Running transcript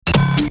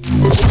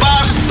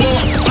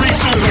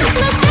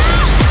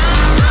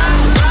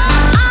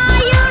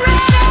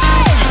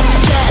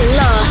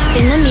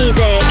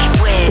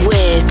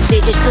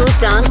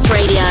Dance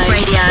Radio.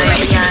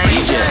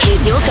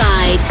 Here's your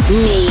guide,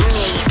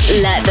 Meetch.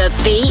 Let the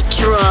beat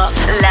drop.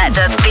 Let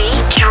the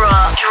beat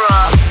drop.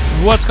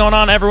 What's going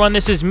on, everyone?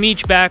 This is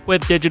Meetch back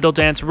with Digital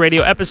Dance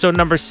Radio, episode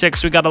number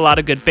 6. We got a lot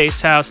of good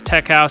bass house,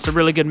 tech house, a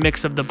really good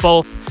mix of the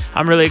both.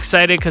 I'm really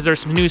excited because there's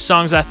some new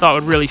songs I thought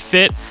would really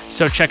fit.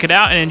 So check it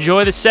out and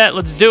enjoy the set.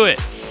 Let's do it.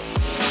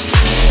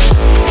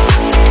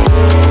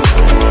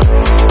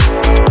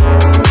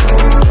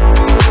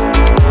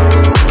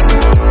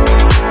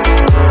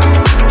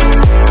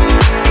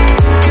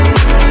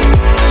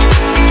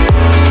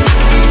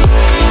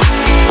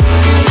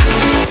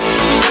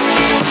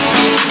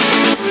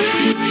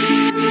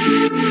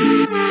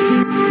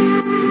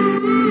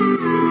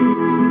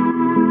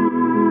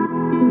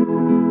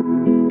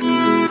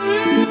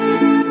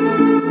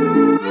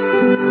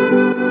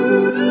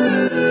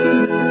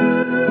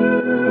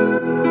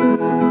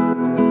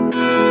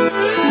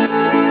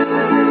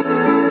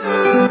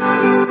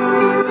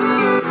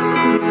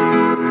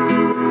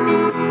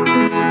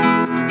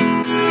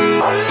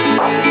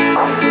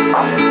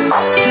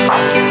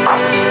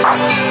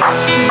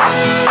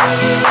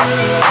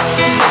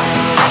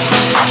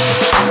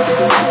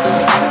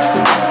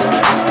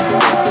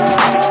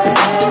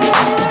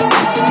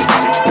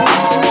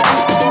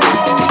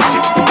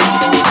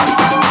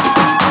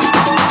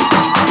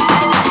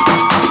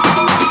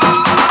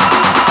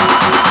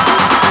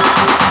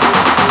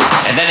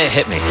 And then it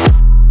hit me.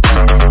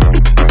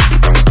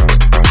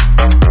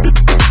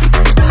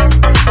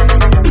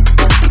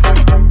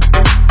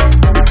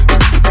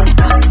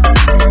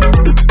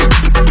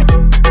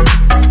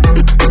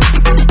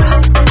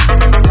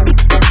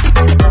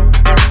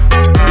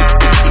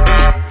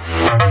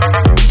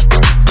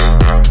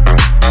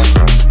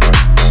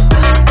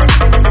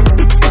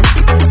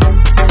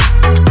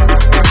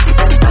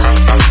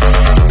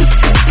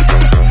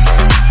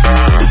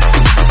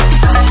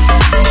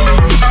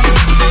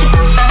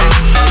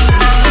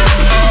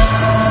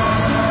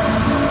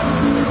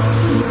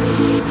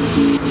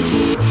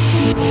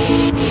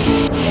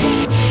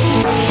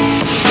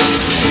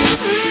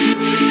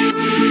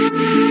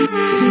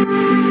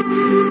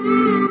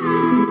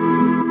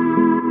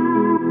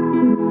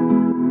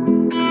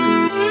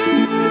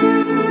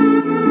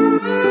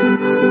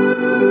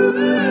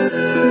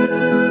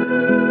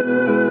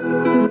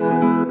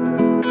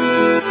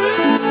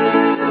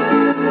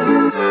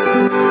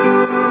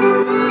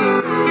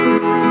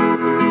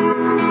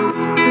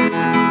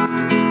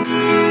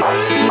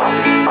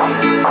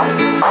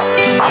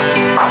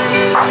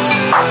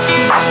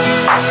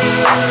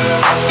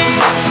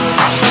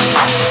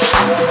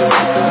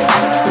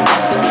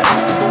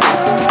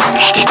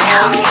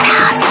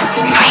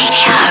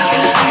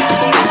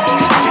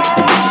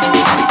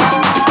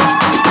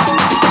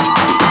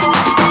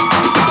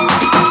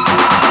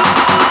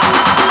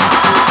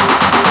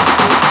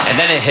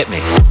 Hit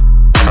me.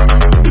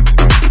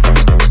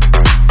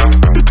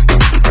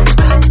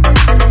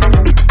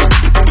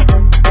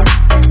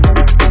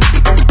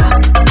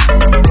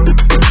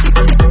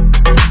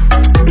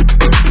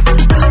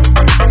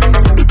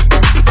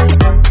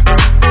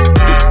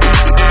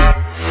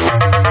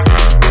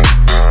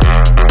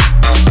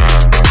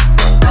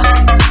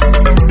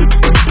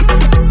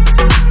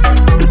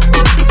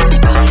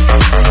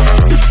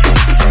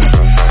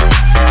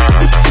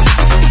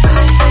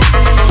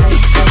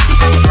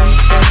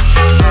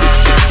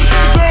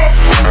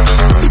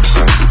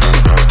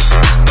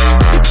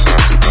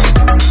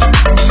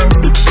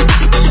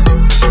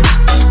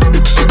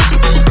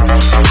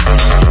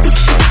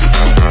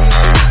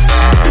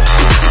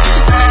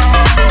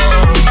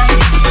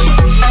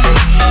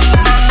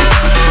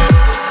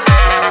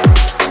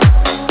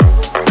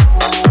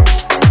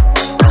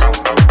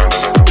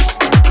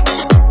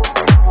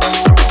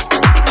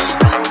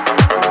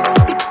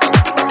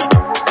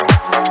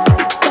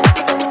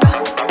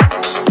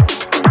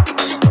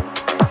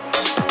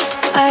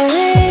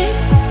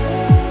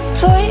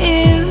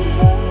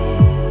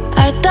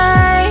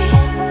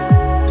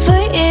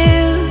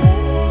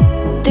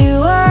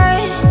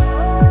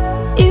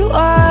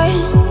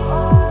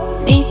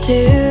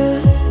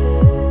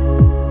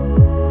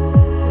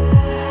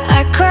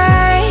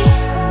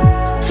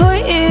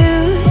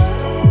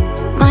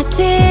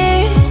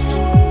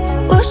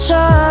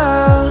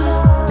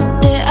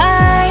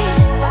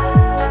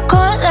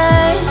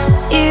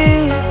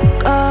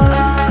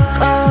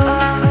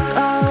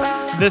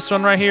 This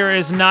one right here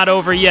is Not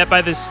Over Yet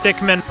by the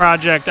Stickman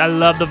Project. I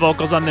love the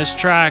vocals on this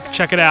track.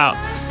 Check it out.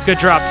 Good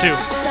drop too.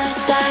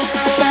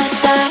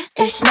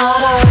 It's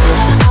not over,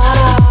 not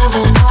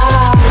over, not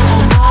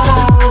over, not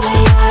over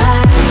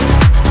yet.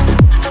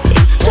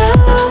 You still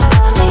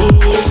want me.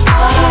 It's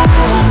not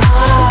over,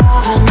 not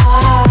over,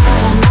 not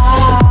over, not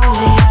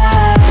over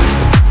yet.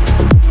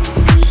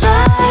 'Cause I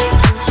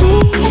can see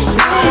it's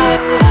not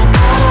over,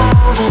 not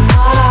over,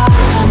 not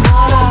over,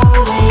 not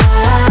over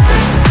yet.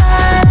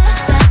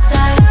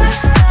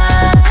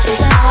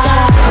 It's not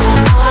over,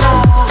 not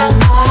over,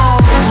 not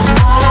over,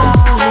 not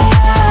over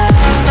yet.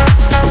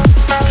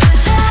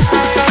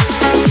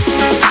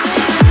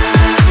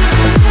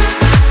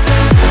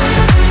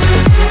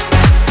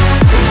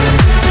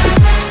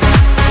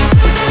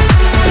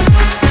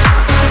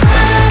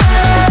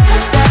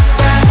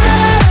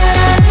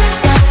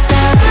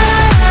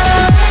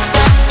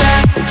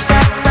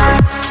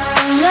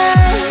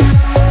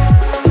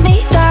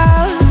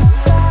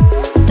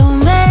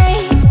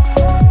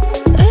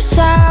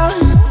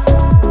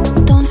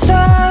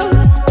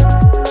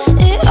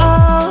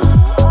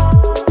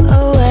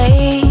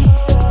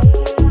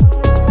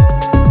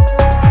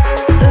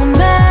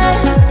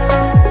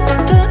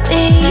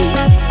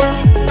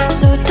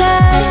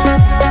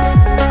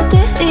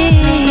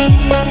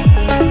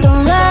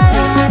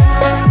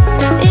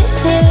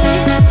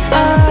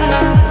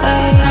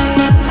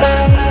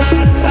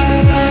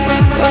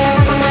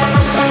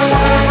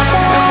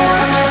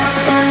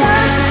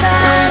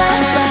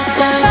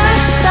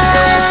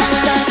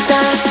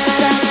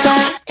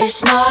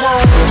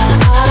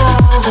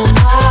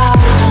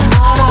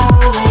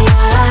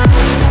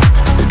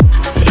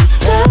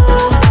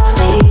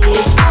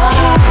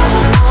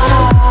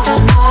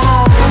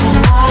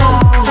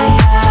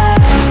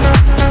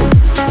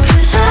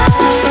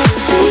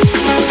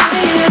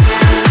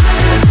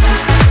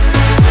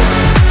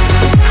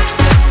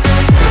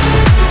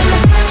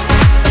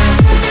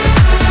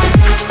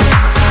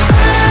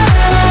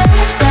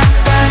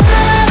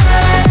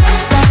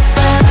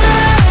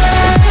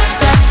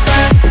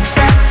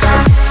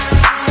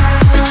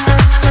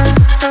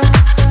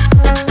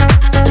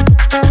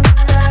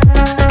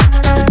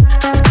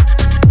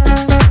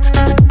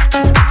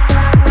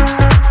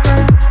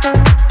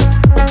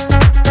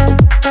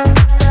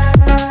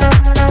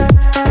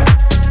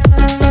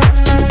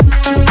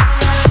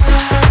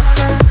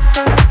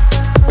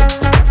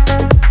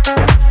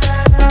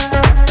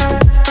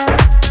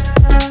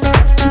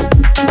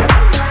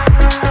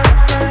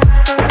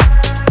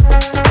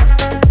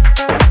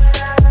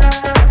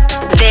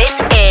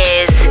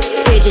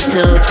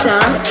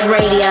 Dance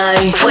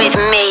Radio with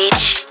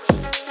Meetch.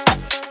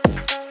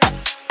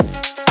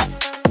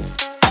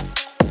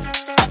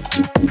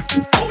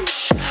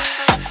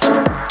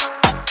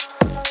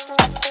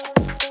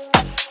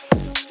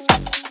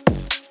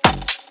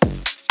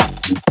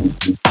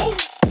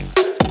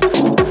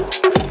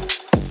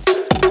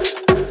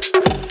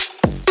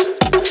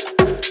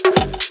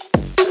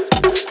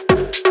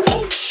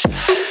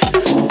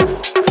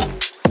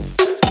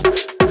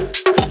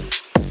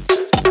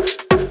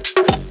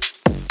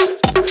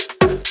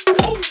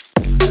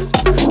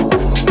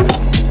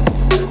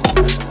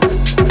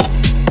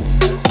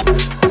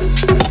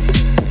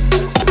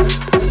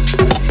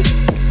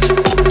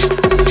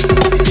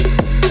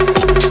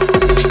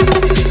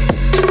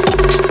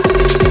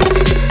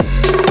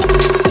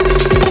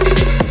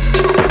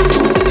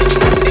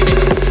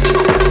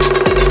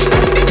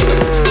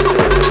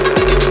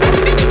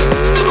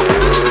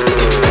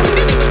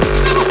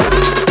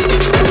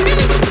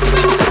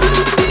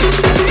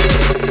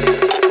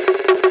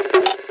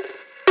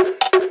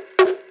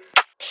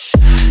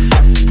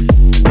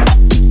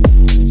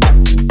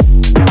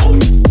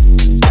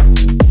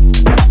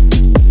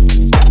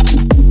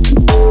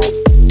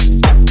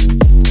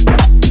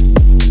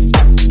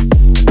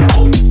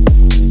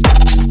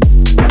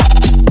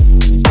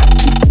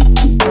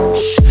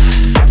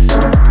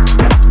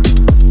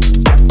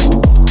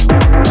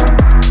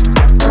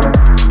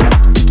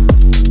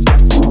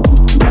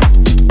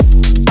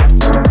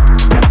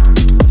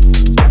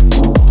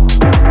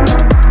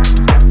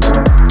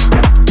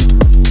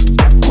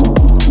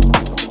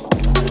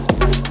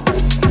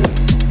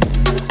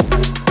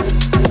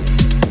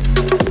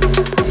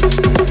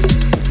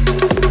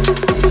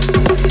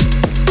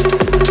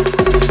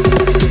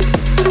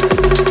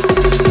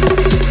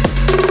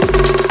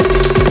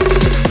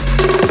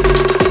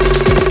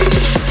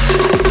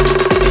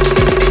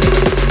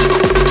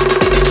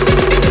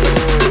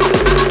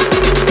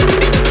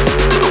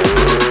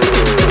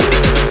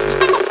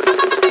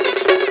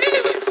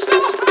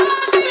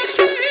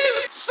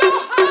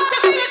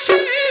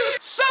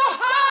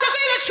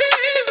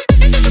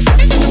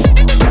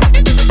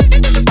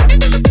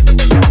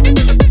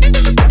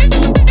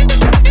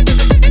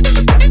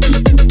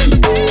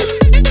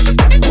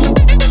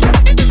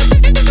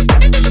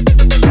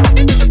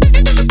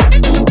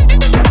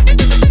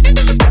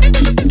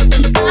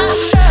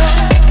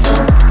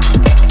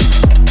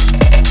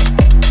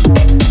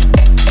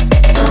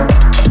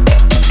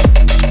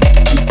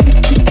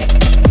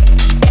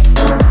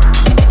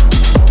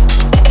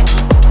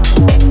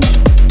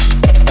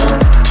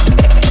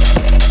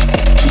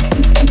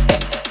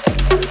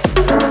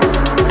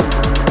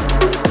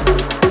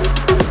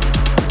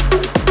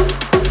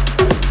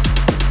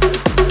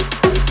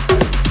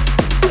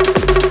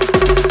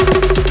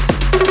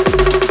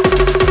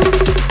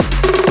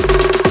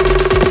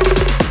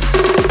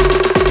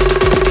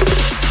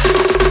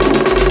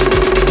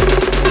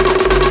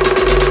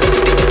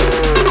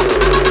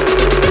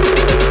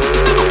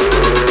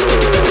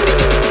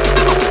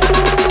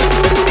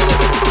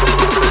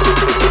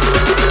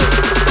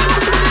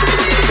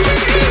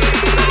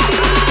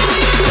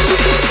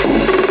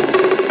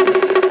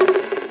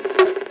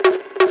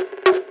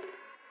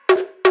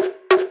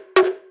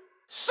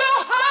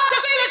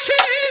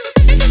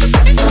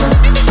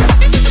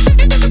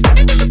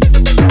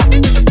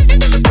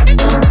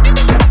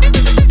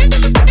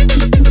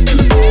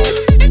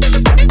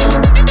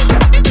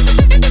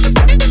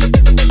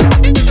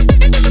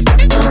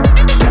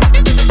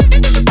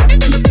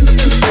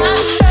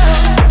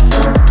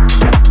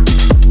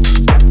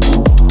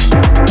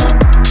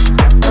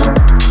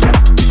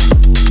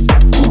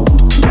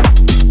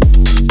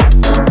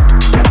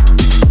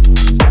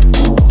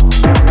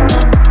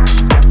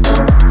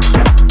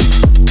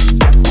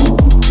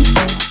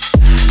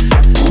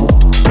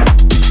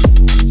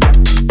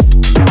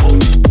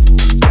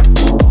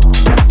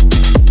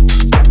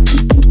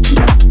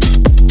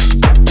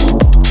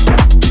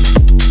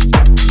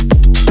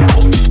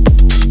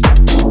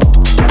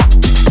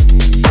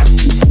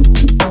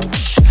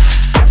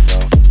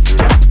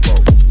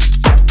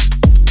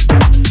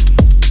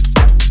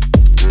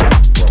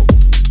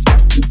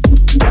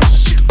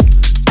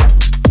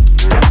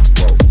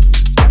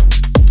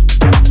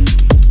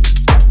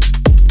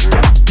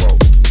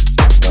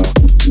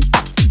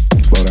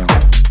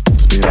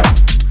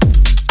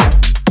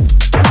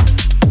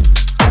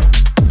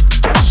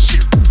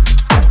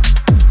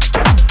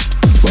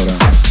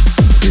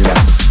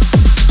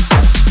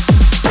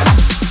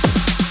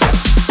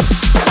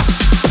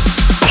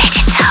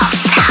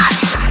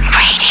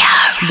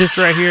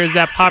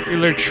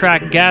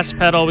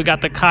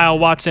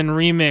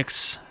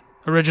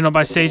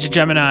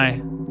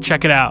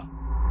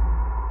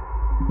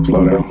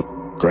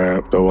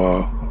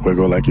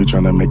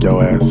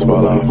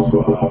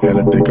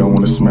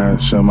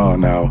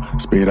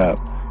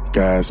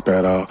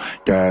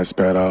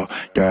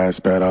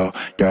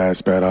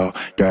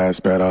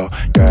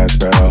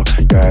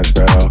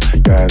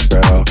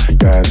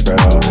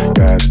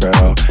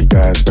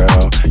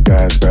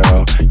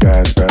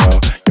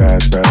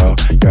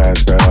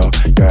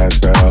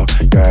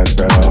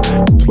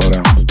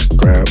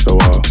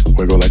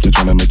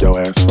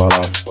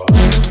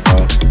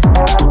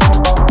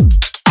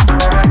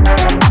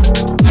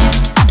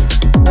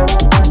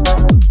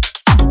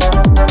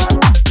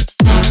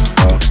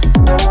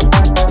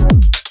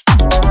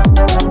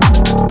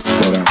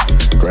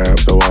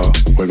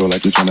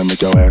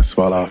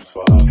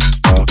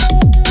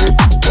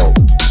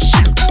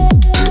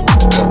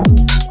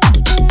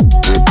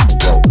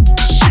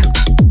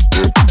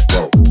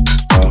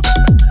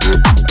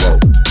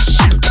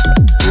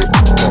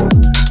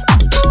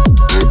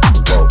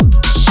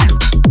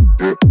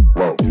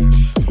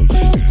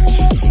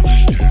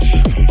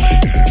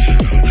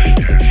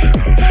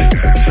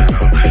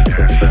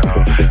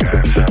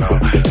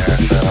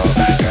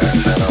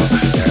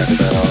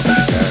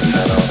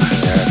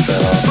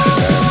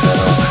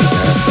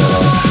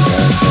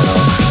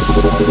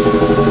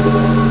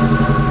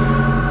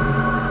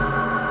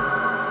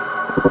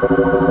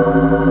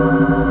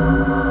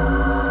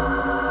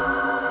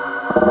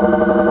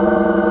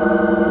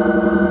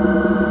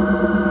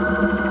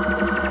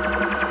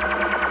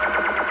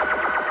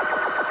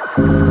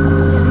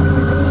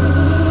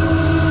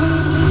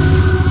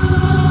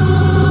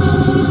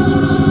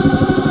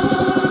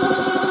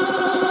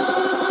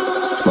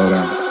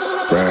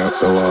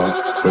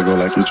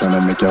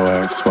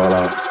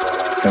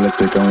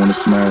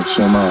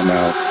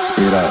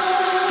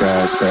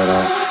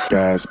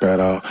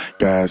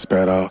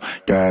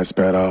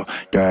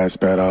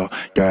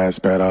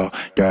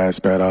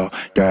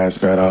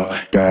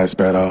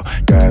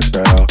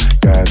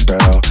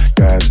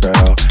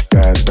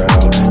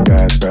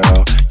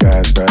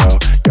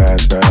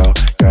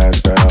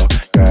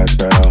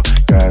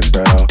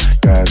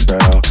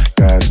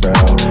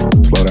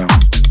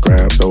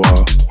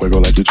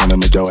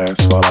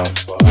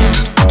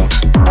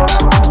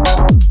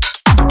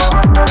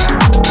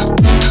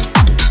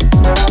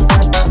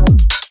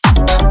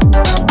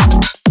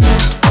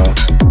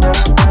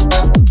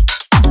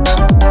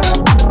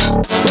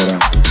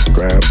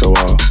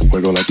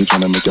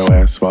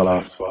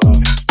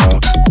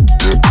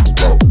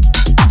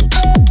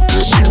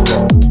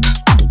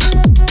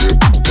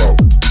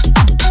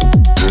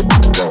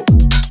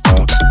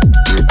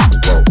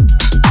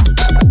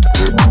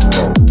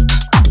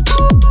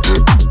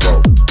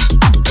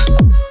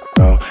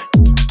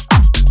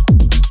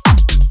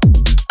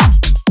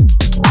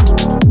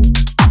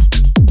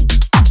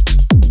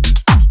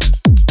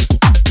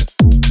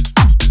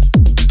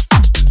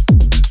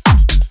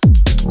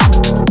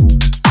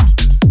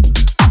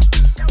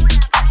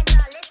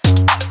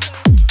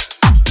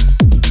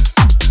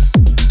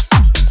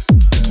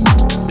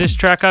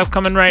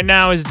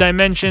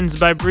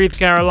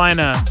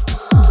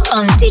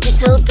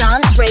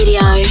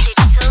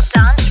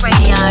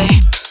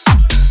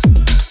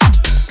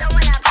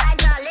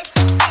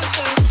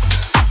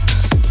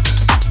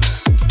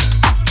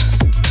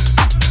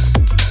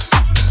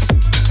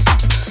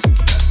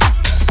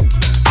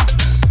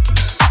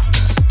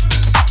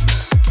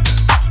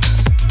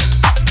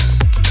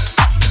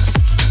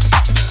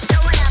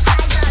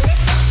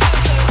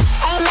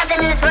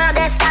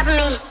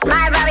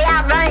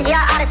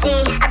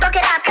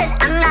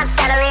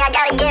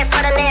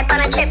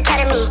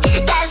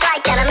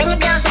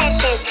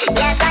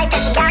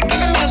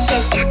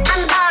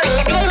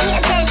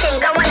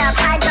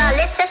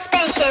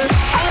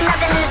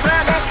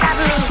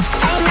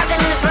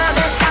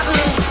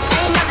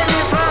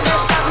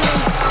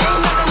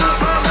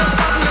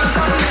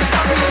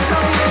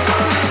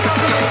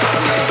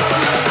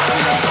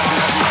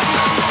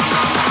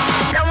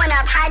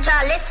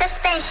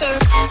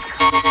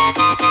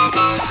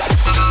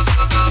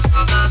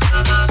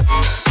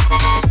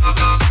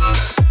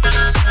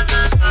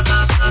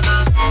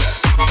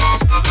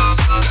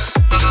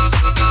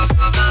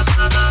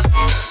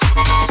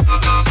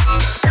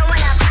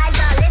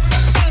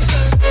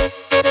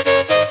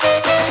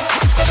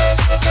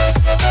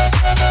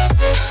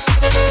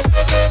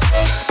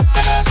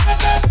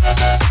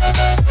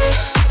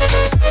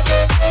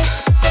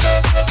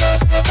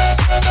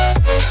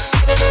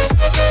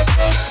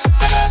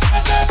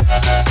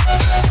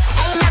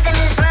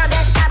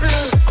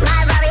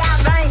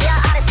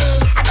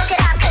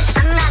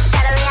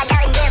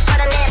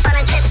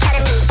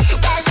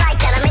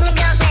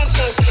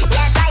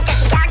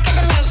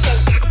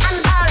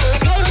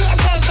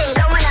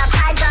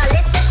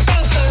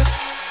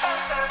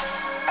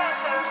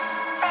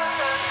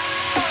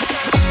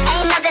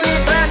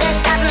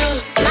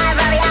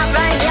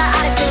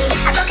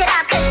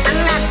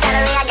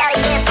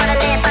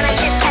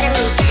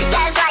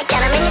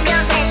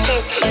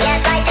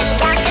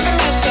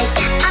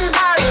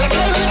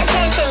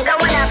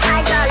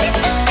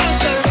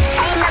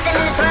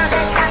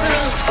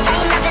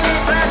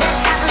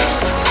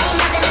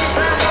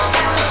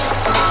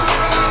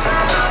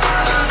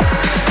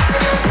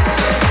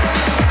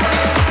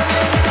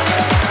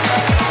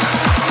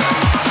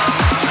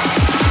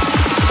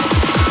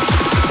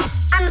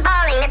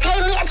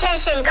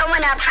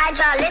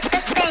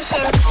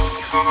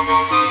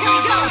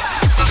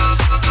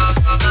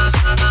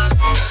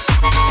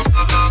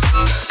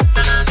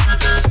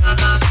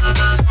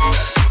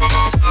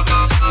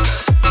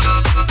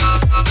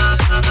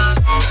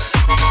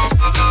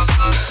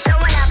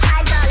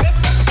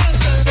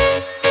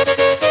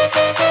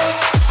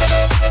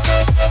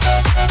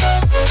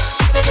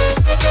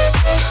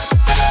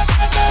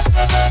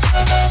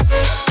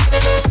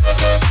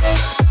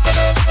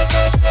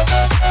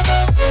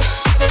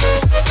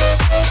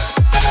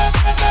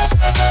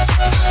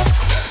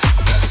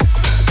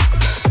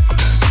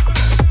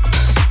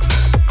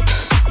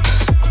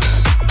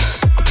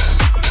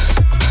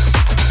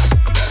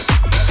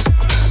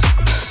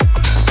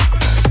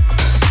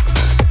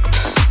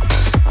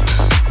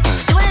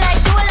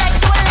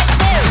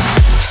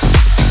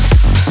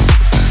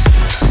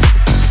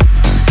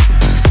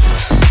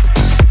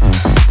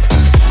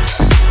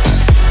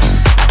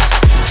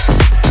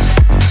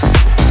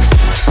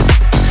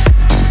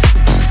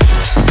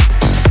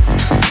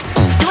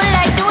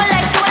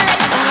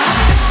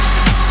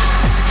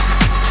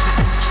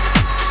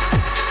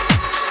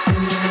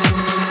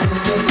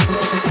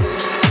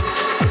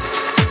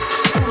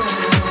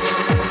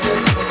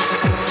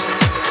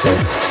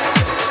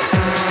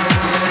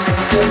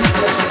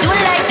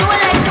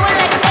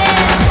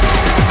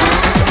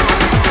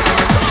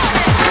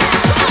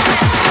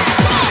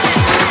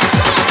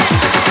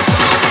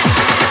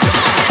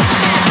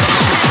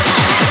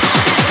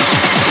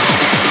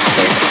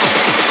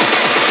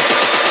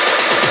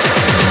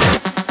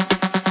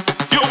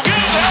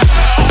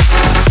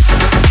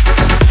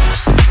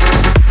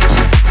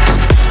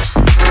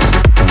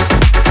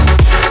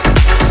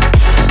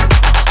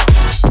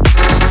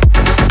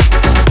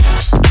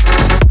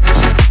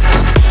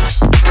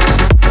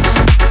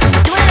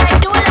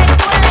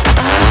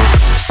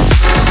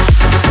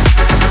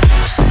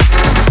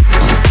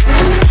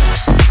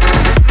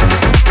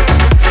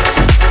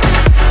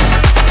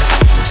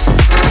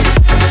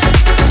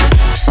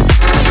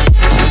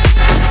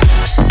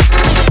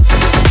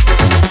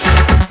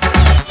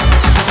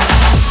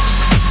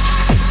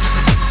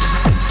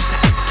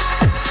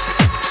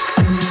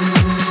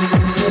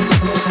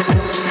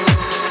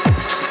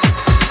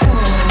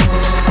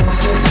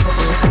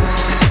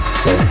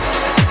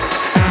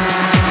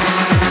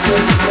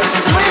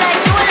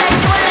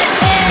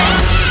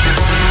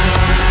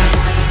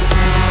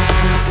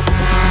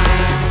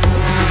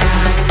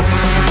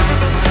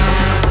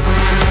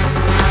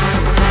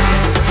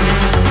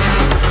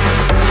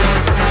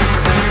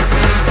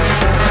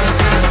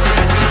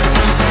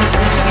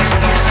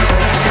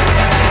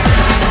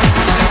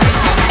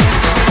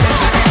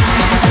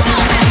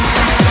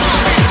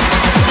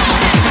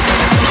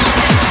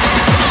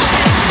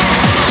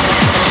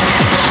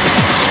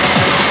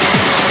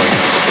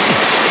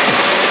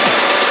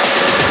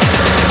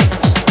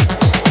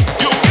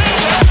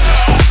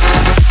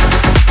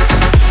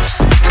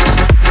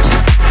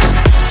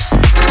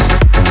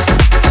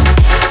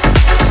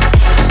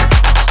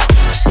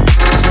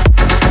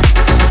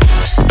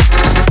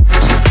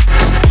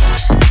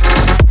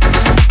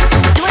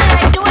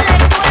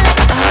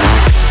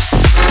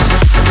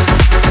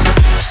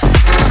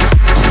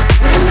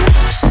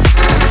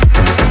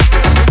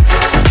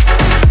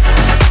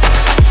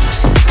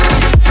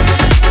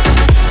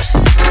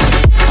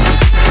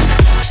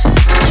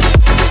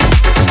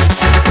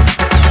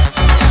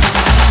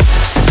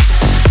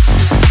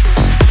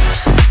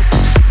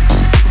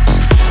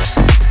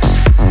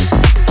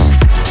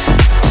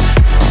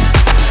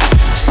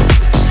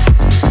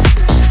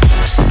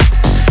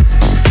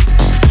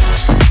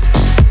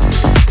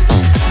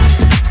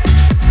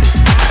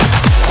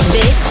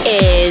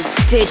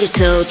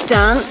 Digital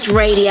Dance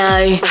Radio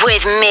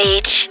with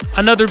Meetch.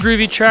 Another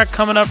groovy track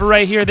coming up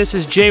right here. This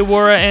is Jay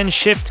Wara and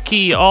Shift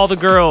Key, All the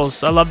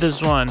Girls. I love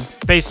this one.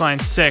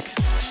 Bassline sick.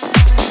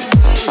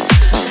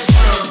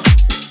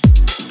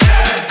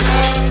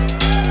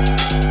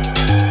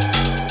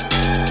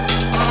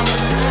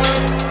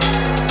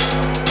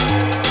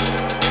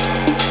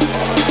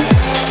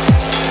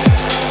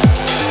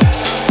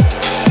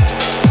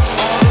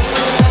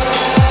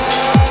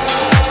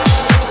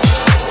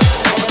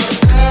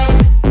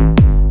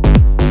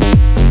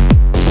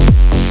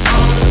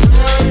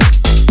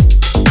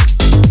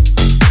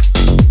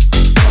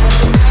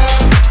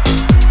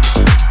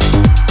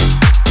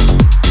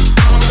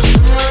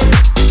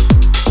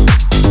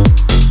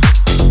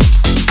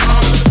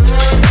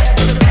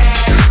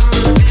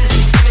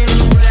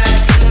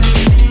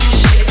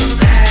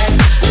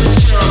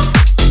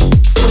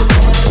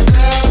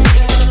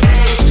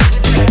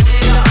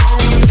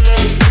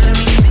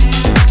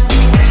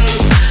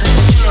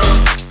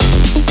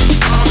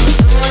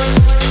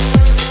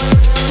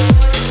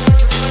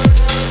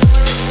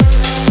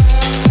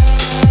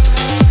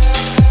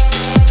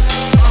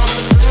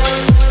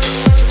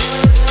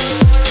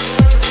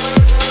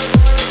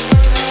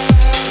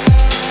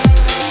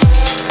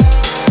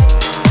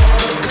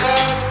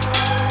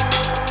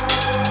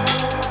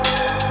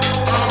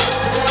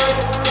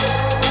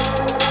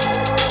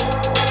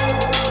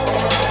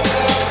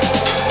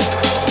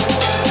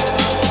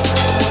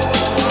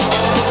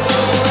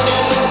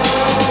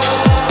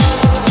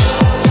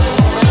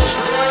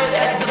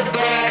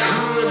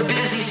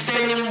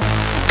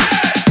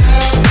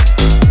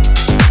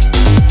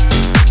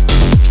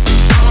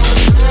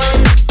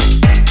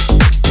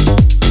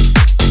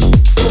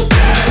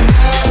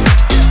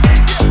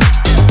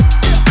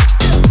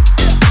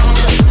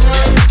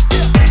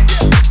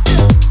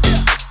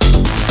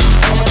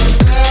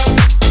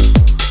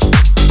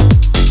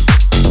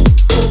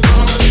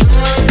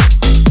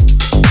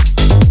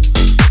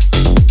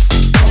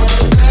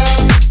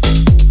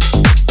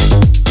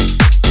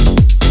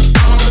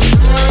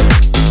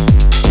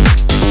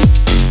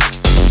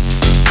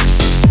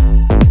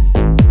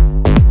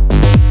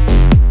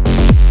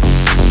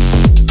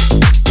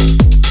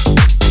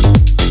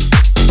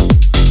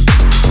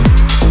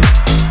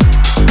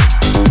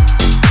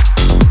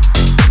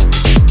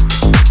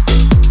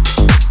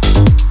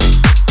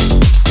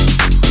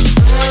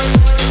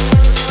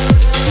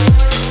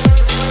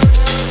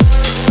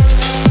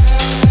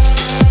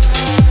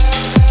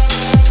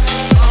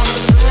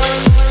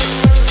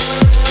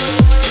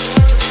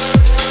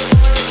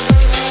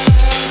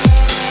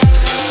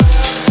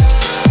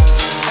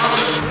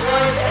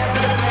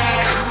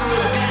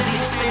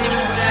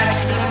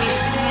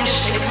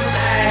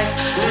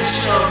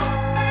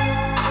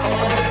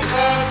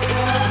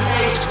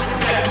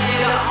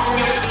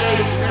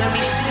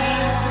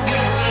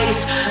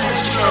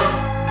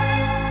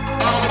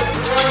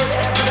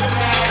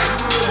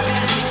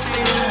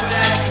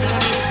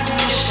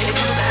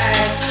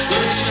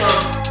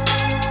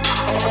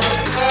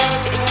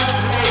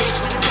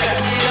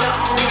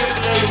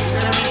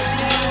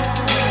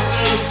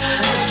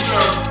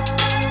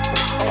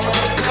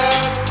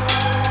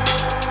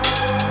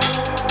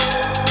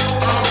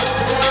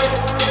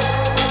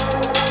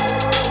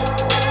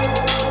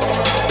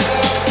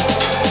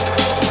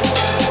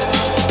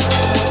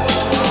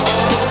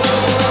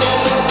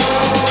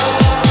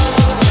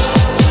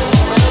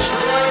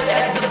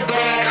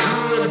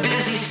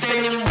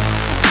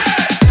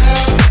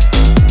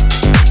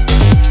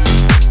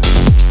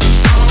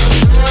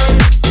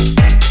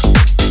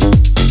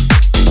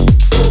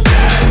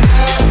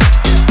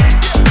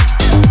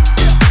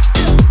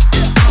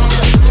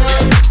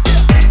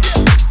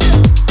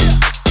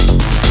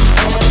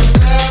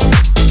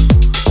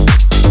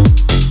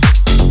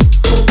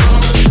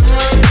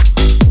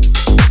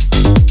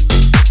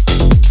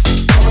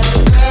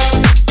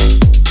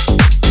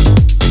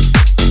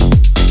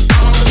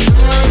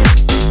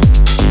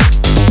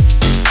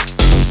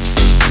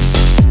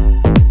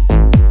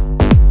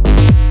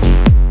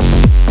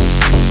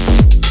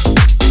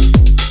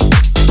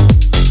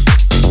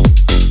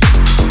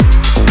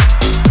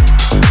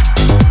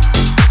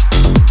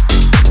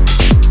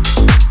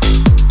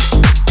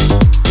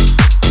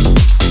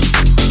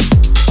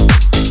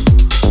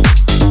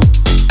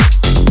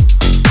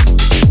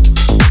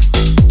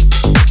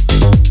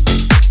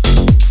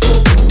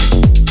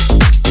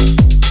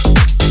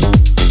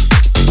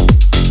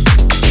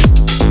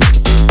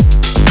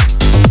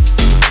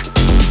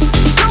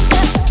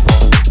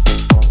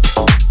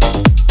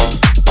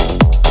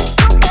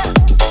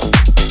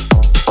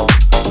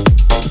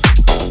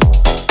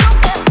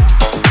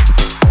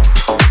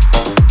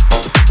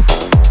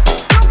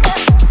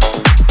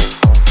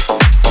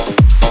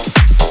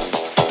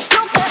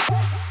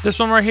 This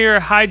one right here,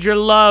 Hide Your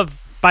Love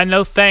by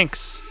No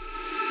Thanks.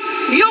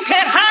 You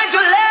can't hide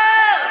your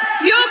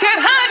love. You can't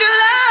hide your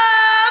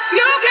love.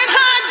 You can't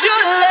hide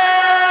your love.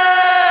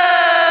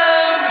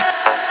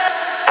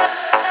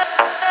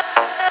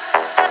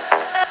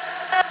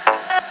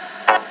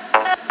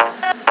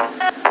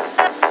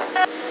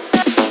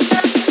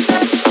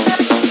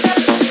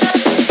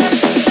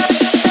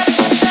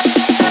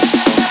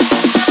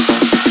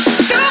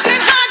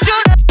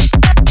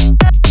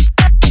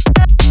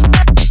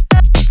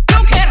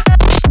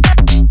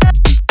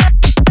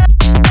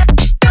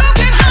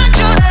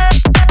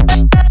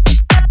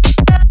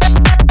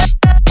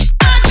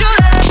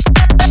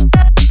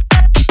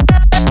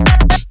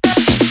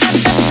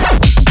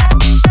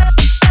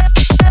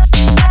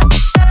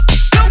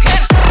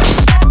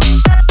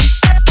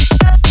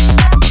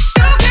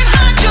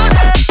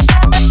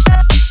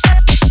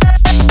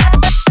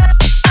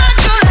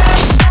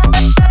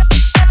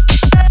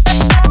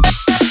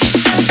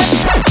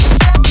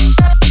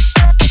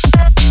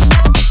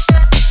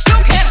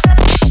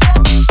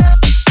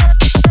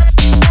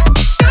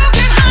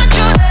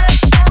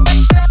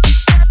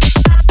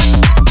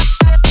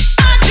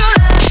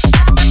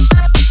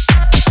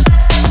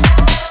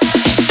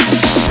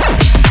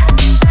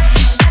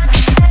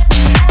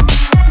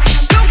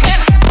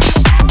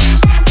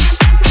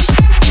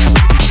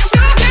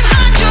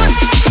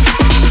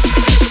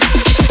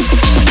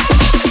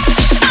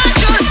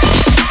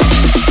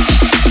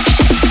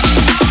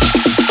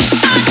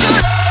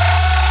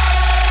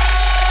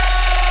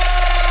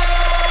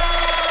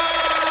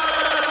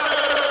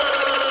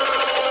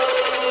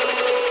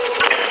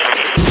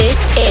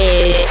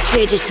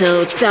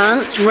 Digital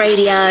Dance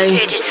Radio.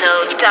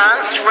 Digital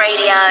Dance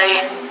Radio.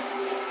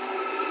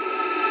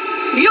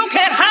 You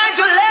can't hide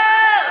your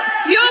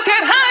love. You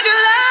can't hide your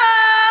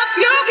love.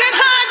 You can't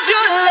hide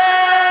your love.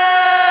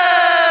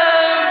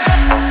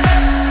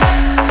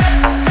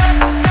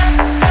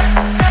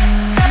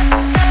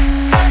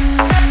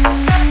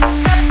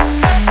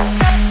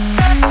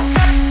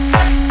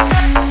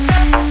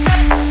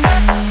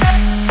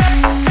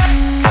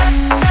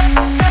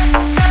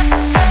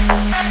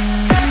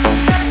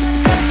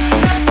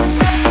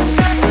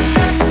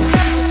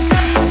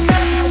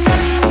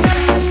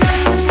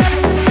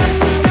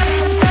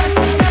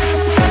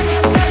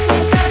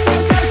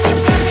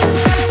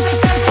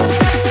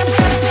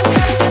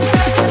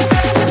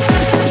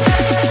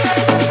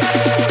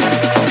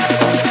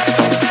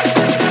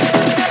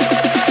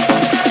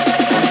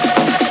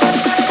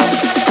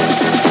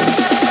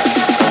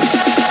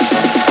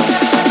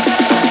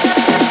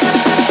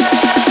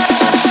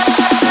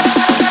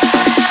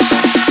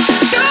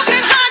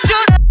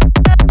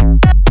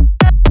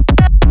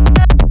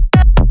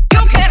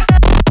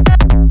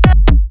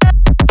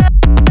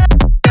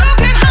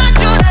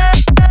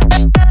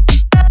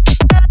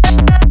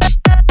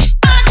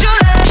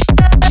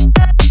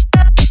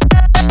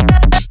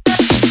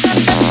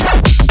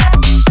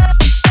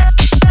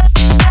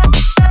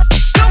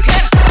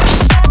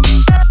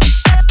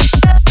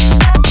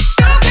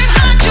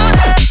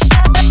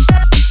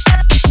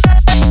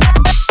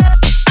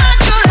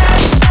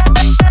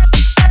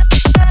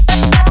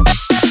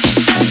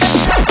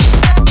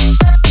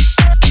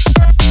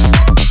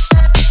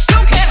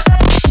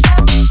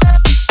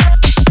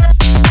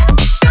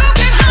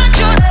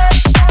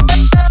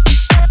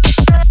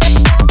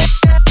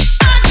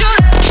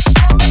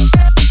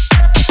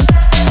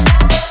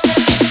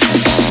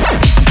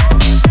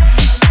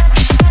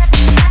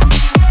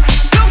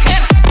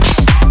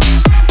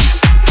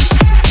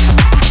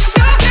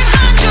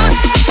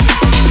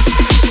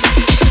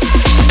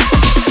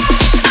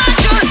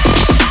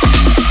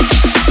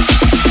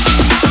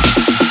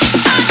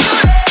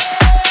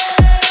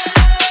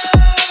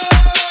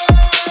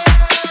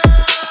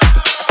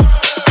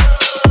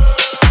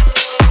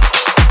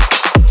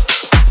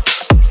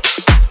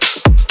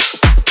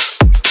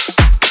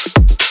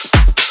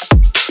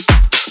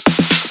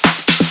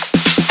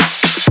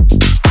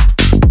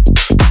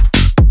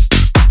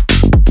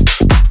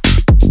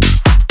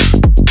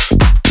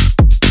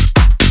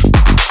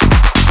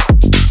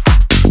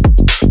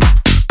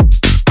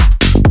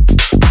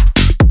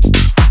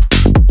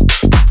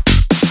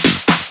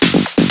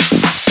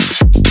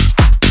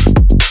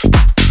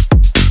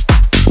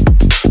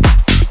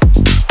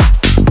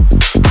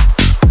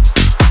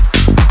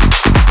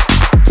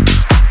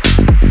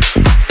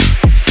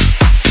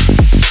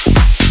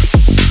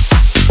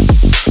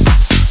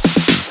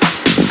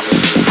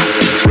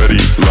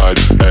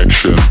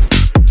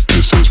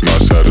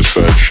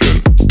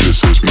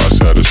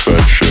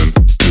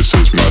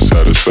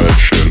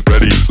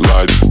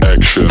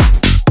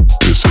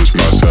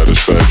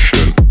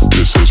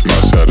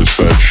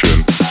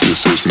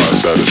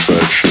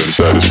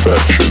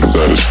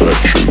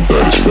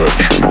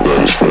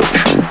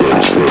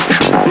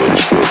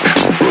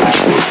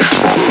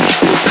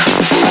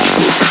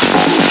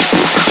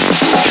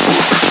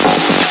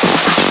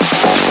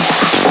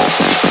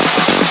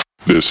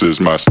 This is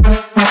my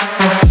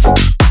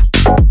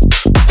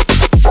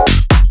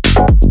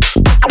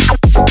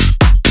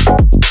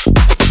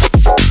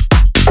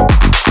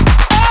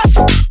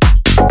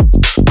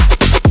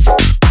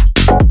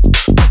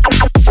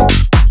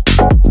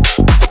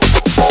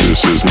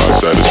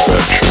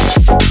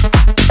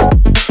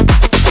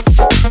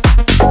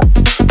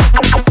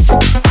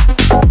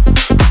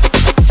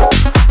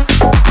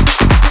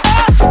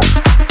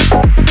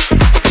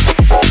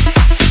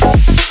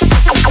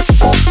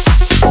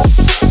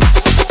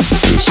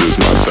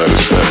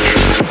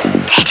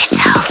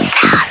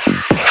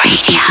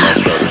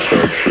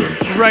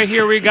Right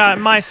here we got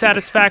My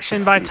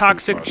Satisfaction by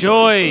Toxic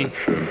Joy.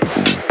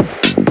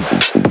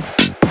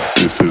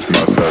 This is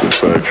my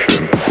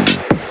satisfaction.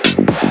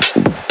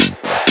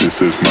 This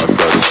is my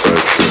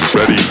satisfaction.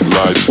 Ready,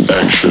 lights,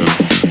 action.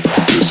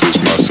 This is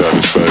my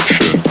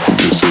satisfaction.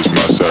 This is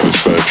my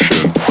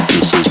satisfaction.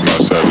 This is my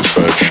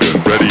satisfaction.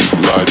 Ready,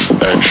 lights,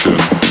 action.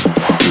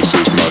 This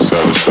is my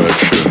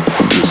satisfaction.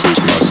 This is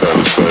my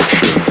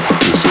satisfaction.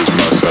 This is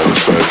my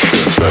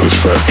satisfaction.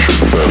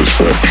 Satisfaction,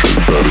 satisfaction,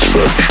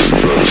 satisfaction,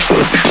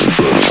 satisfaction,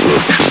 satisfaction,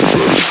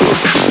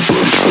 satisfaction.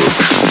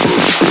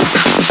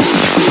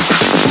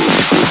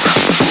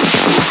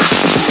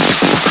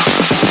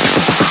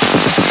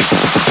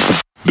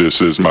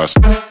 This is my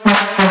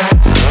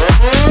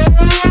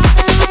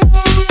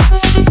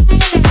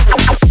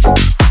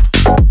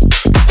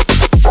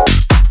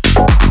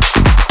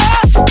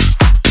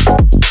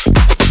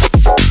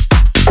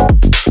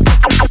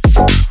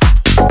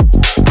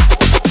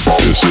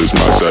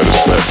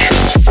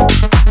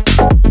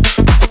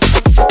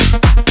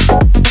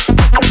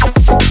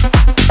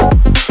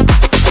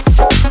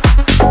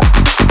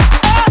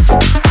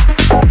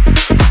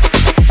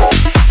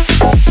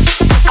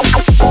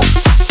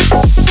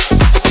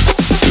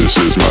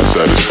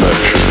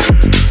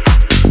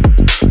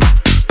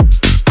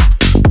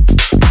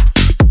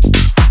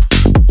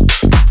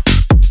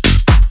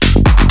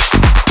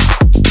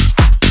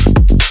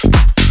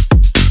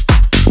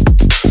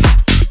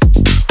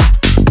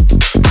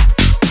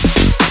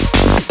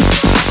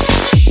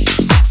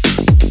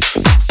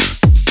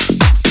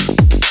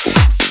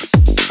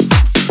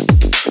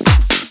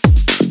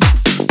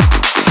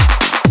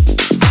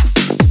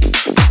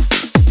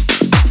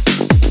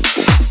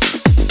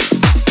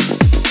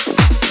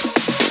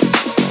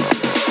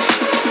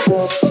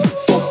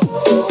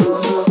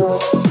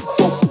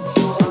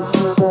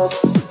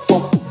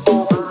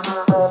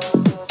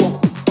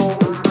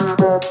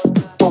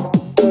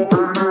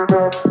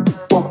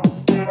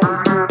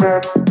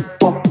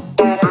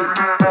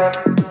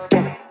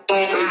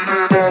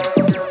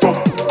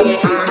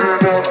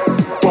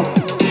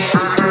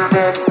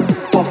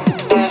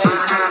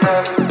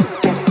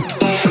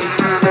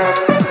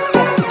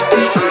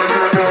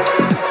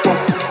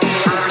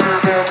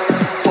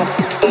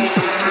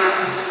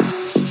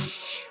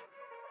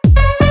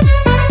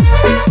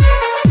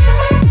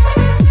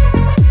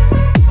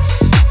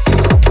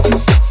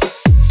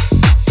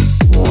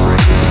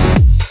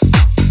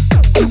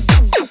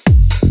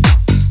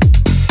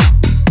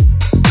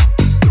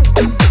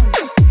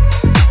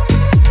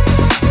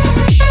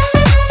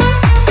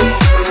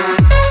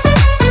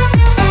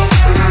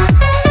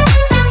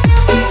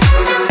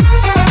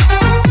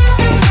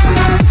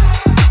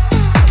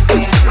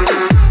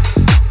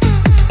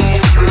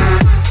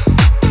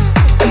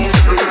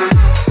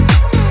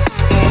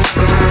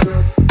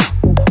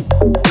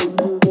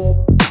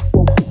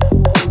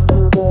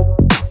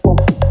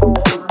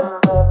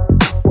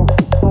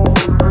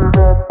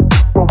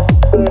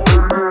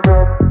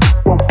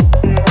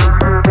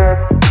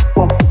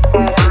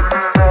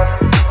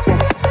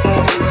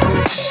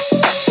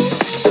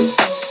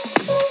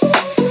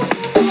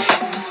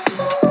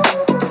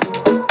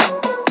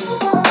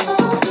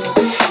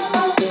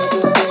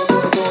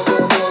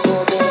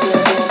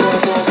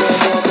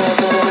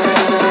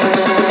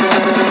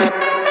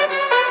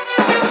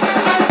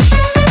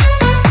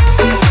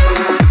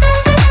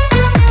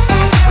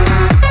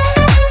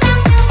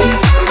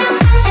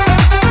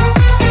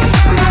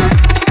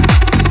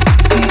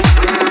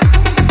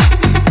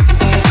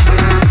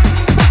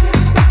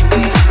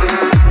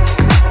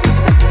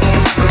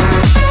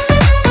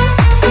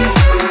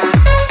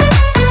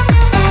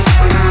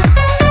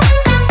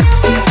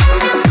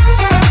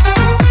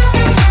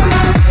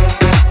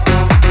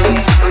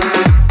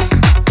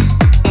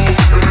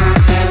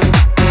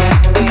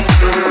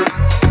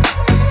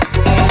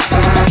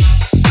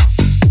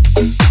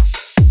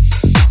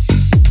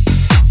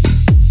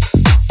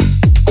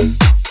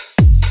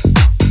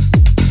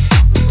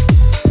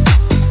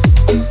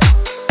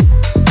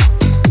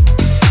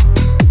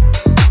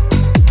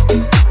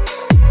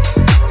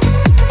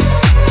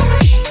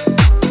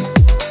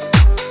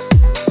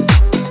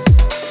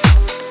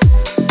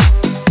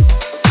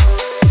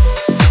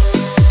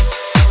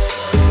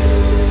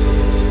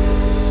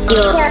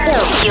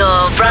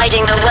You're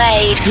riding the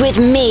waves with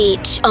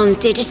Meetch on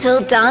Digital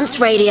Dance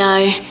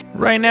Radio.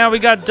 Right now we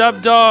got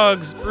Dub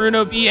Dogs,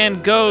 Bruno B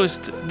and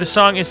Ghost. The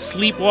song is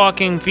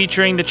Sleepwalking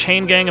featuring the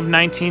Chain Gang of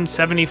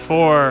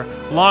 1974.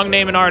 Long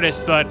name and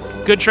artist, but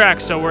good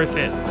track, so worth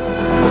it.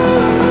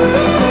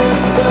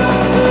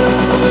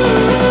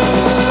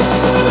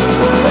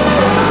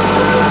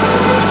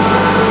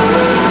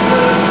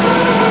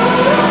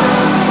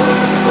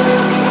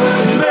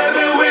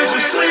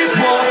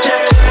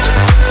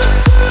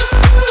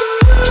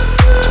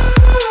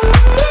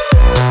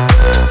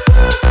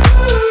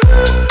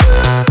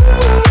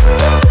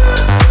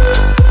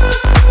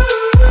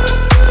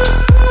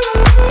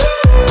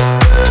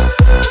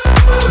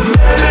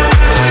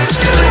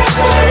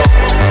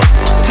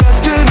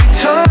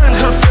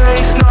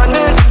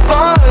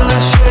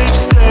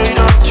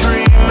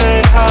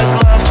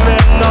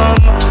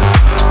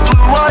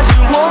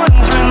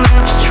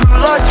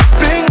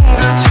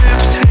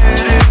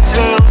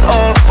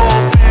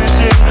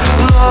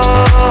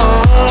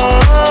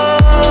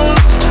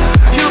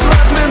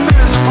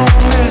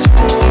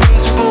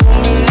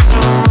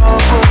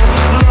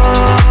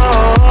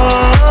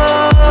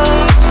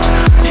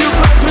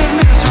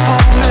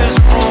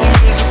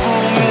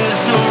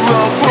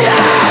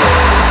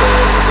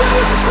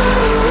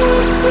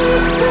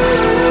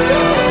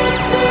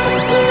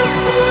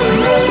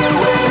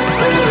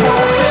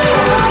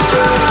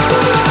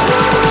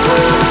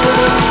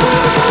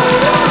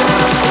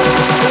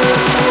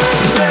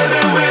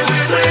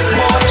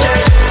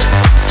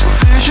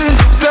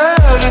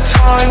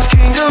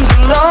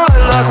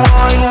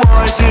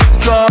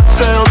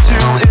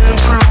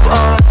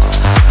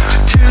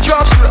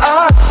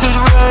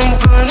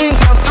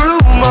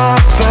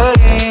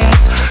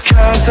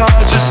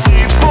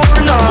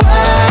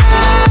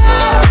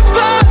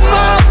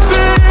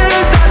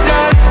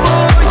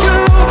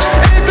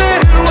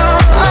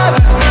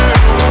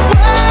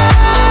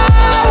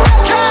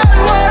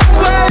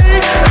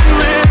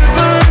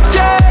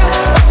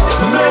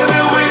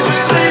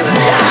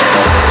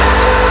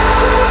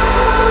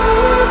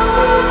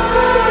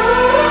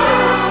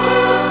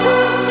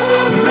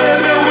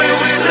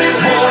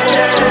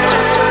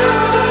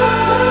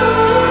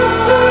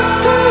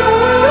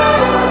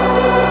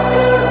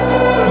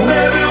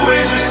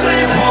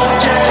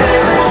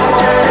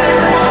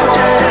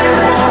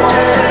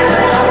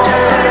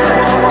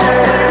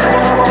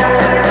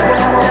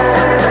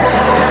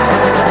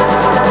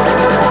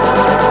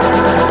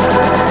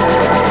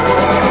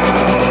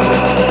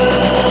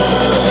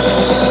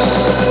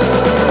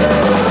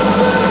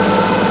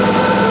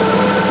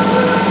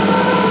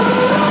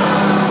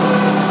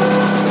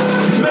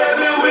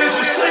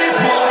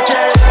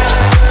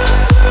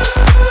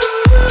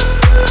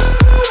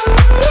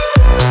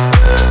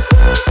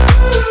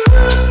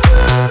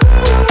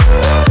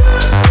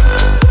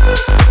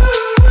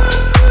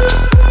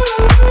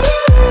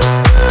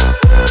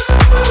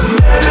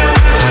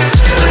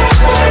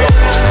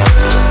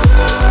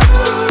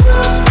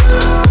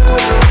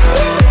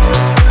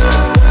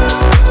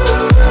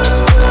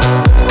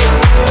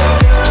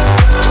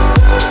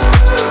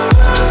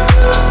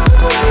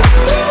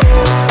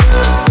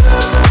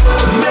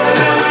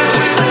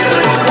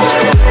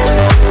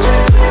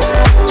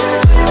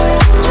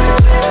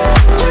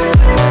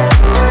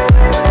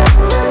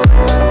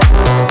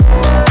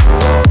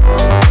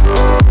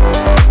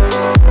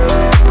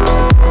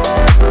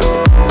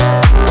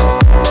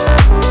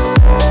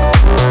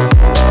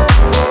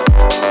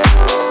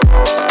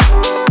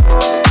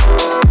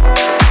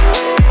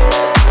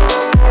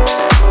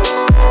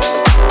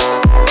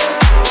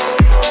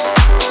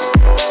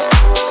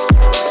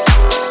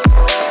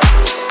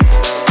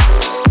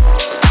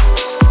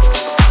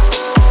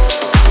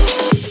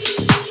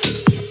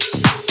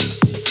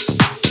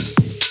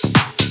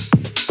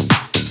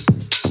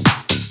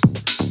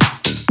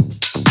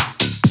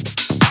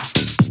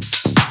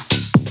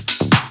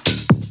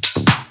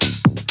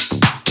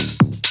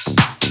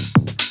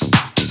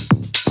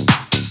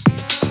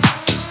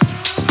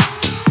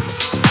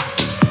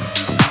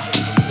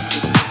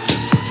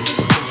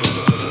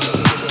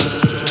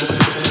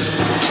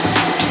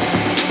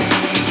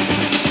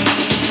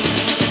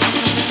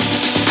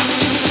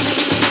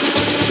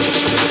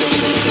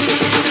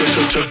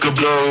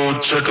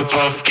 took a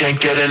puff, can't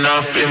get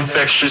enough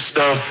infectious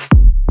stuff.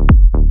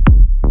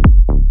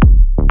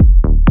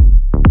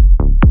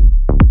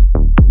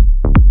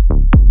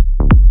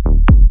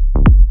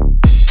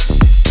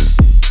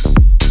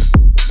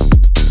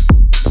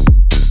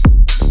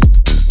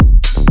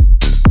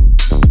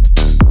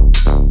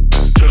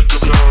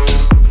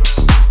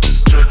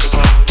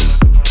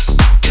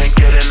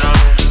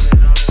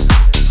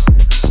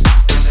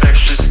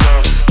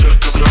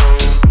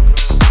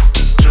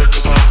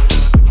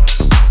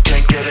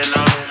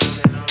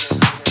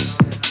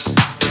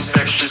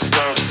 Just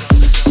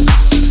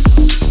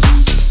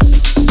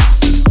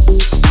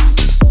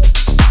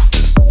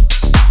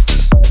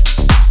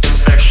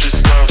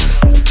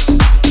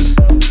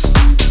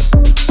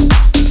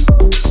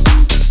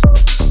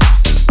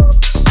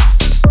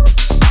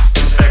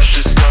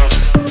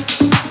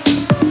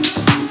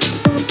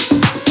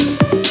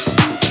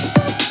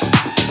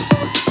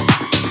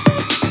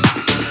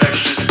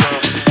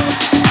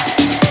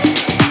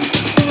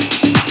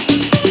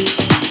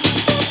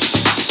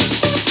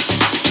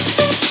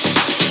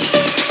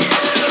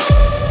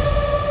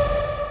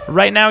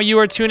Right now, you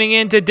are tuning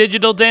in to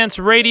Digital Dance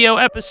Radio,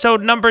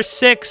 episode number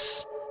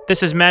 6.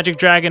 This is Magic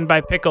Dragon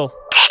by Pickle.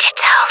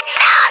 Digital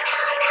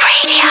Dance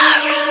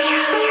Radio.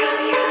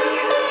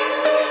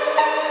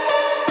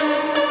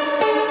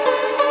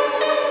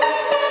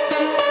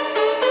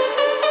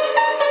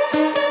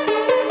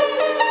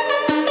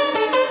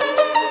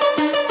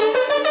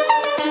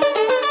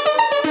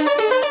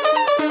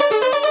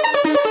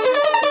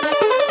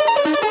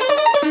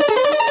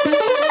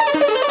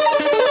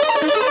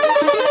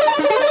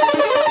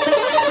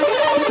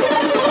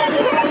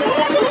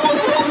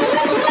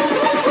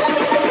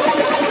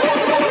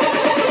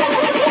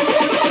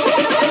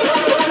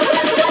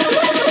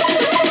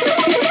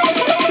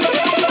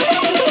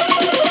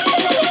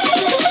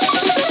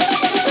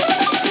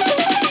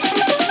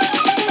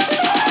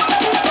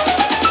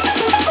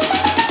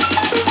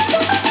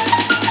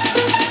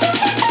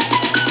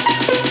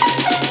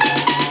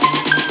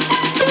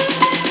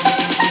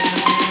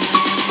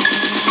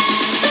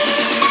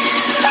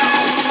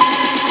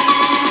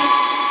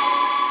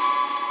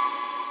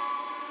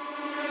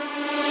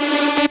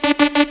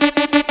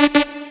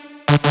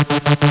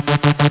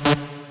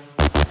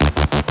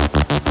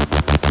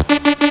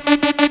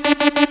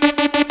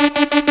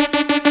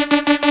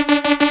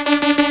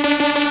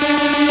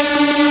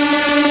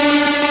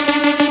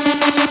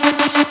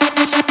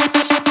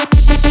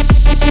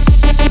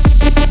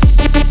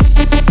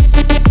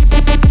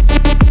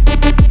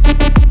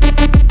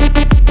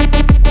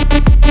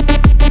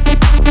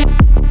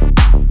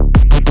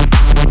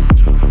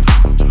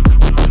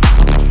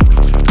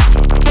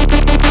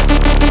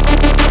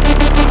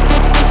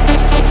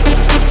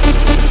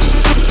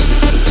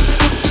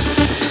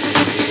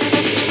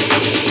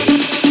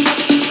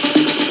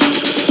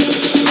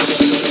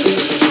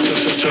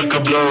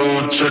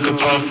 Took a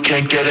puff,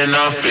 can't get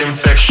enough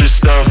infectious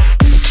stuff.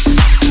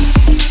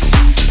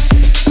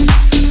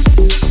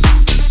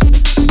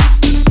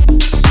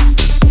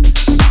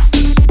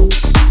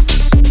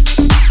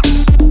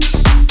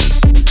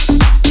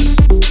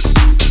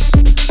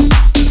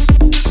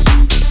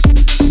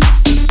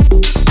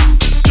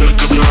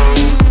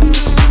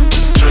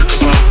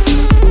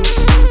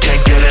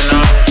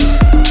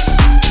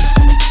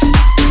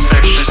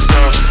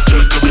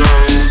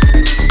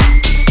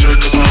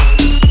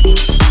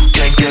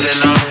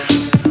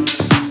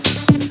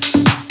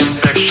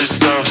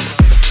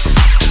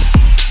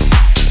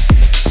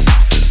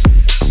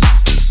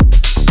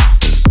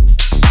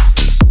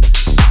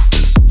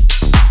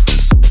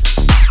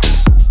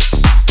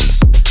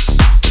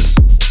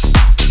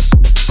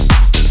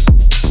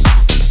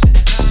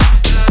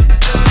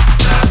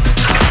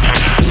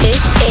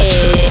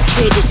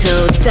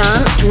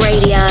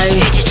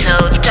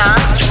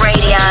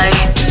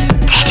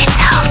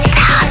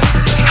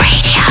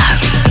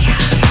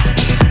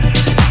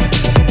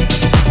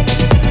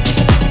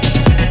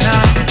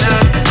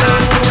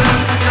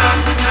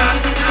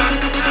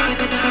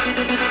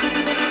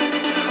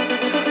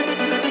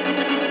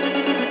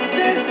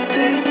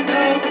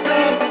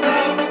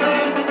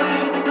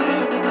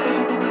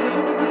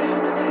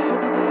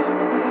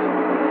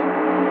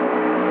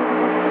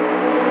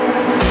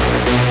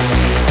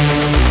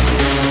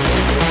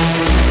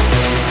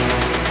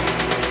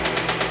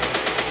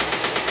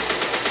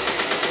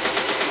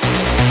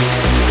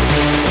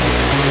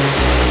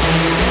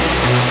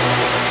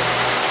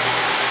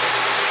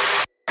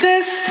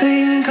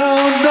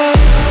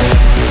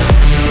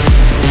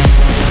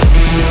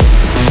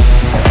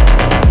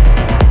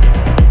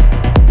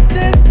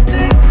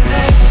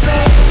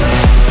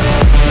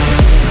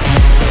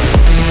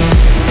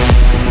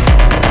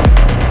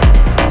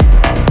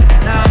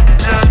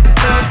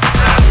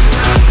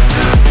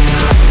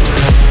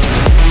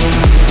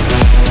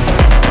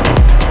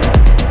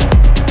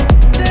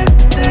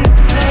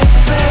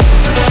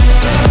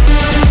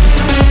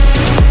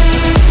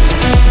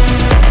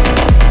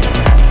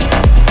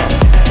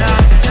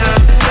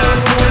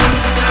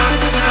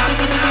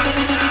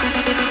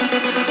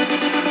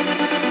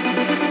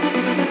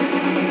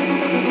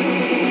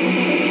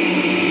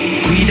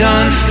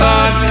 done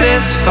fought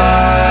this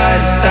fight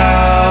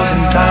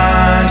 1,000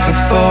 times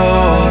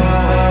before,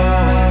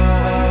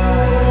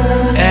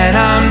 and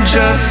I'm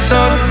just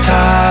so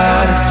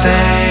tired to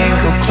think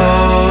I'll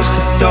close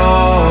the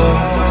door.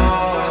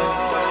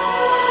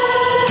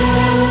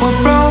 We're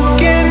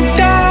broken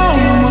down,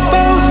 we're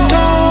both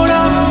torn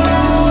up,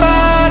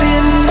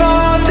 fighting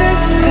for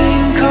this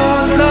thing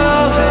called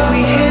love. If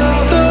we hit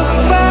the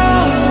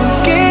ground,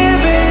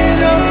 giving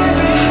up,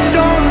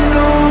 don't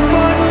know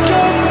what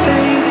you're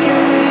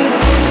thinking.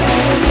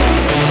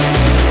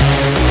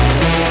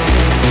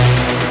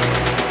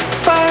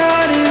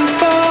 Fighting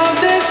for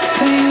this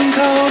thing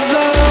called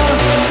love.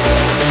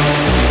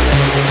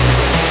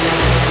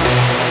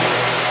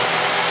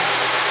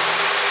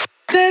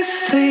 This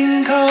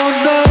thing called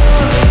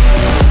love.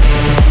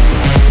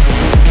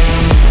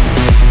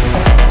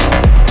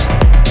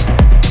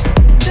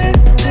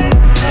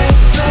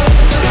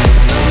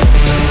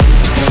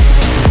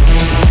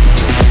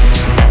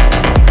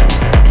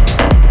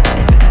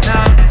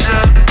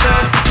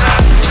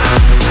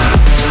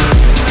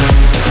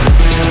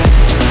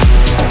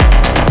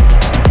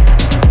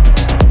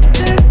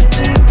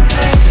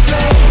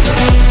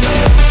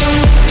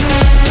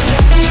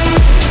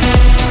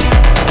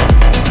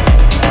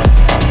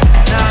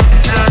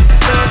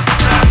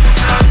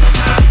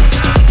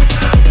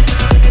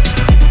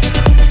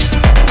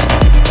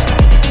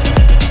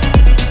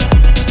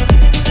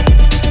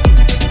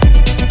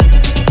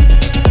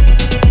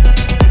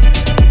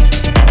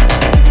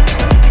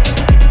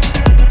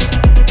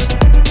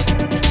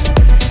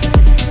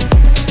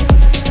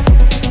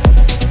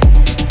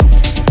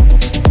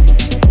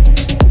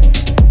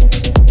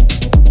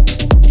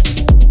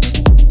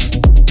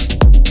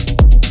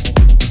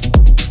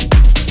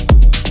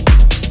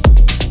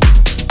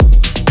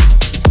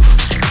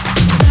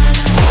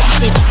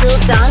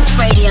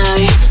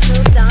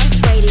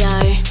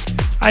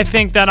 I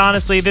think that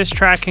honestly this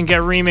track can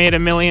get remade a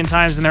million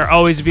times and there'll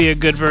always be a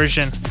good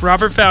version.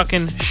 Robert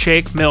Falcon,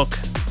 Shake Milk.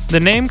 The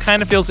name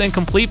kind of feels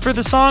incomplete for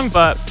the song,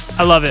 but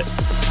I love it.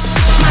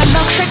 My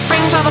milkshake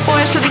brings all the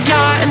boys to the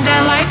yard and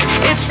they're like,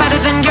 it's better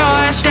than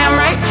yours, damn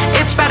right,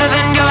 it's better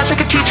than yours, I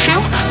could teach you,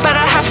 but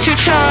I have to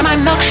try. My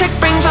milkshake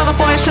brings all the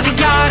boys to the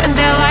yard and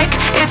they're like,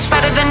 it's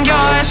better than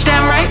yours,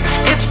 damn right,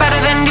 it's better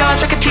than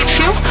yours, I could teach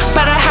you,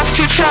 but I have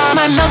to try.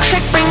 My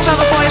milkshake brings all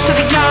the boys to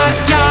the yard,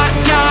 yard,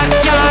 yard,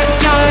 yard,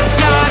 yard,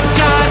 yard,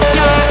 yard,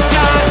 yard,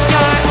 yard, yard,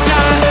 yard,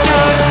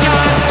 yard,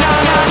 yard,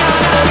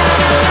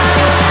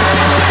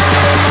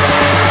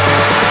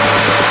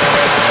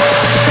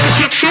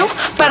 teach you,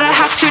 but I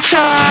have to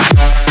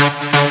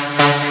try.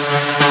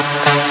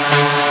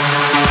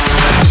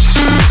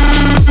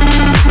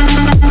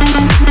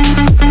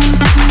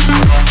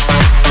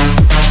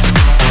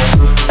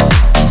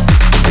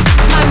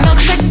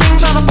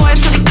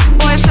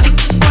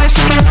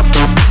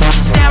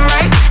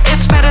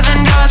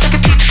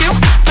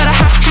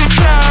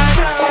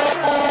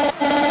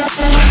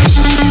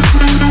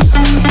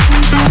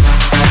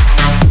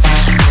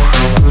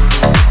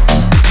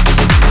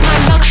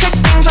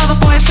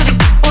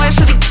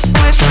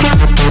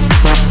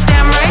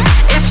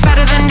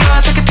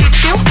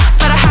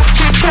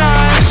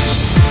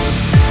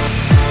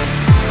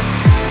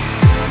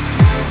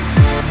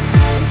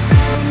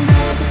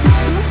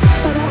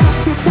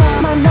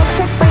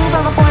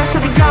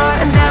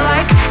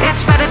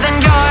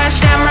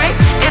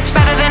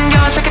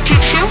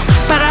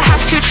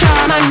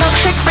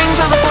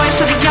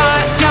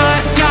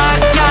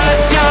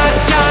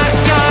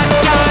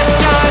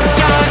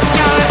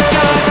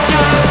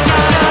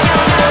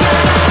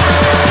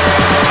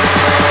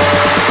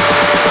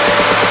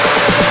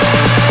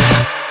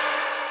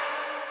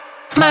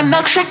 My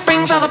milkshake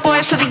brings all the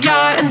boys to the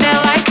yard and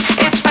they're like,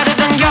 it's better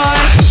than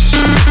yours.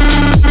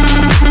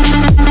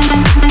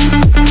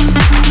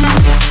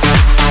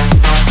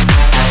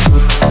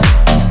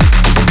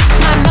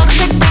 My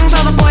milkshake brings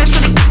all the boys to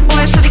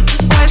the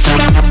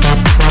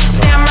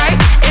damn right,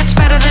 it's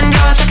better than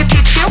yours. I could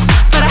teach you,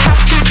 but I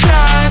have to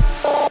try.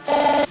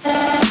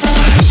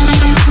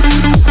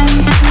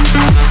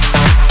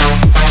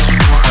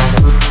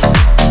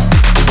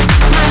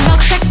 My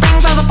milkshake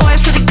brings all the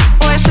boys to the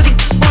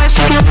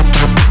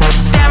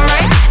damn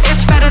right,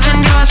 it's better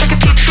than yours. I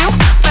could teach you,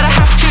 but I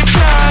have to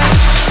try.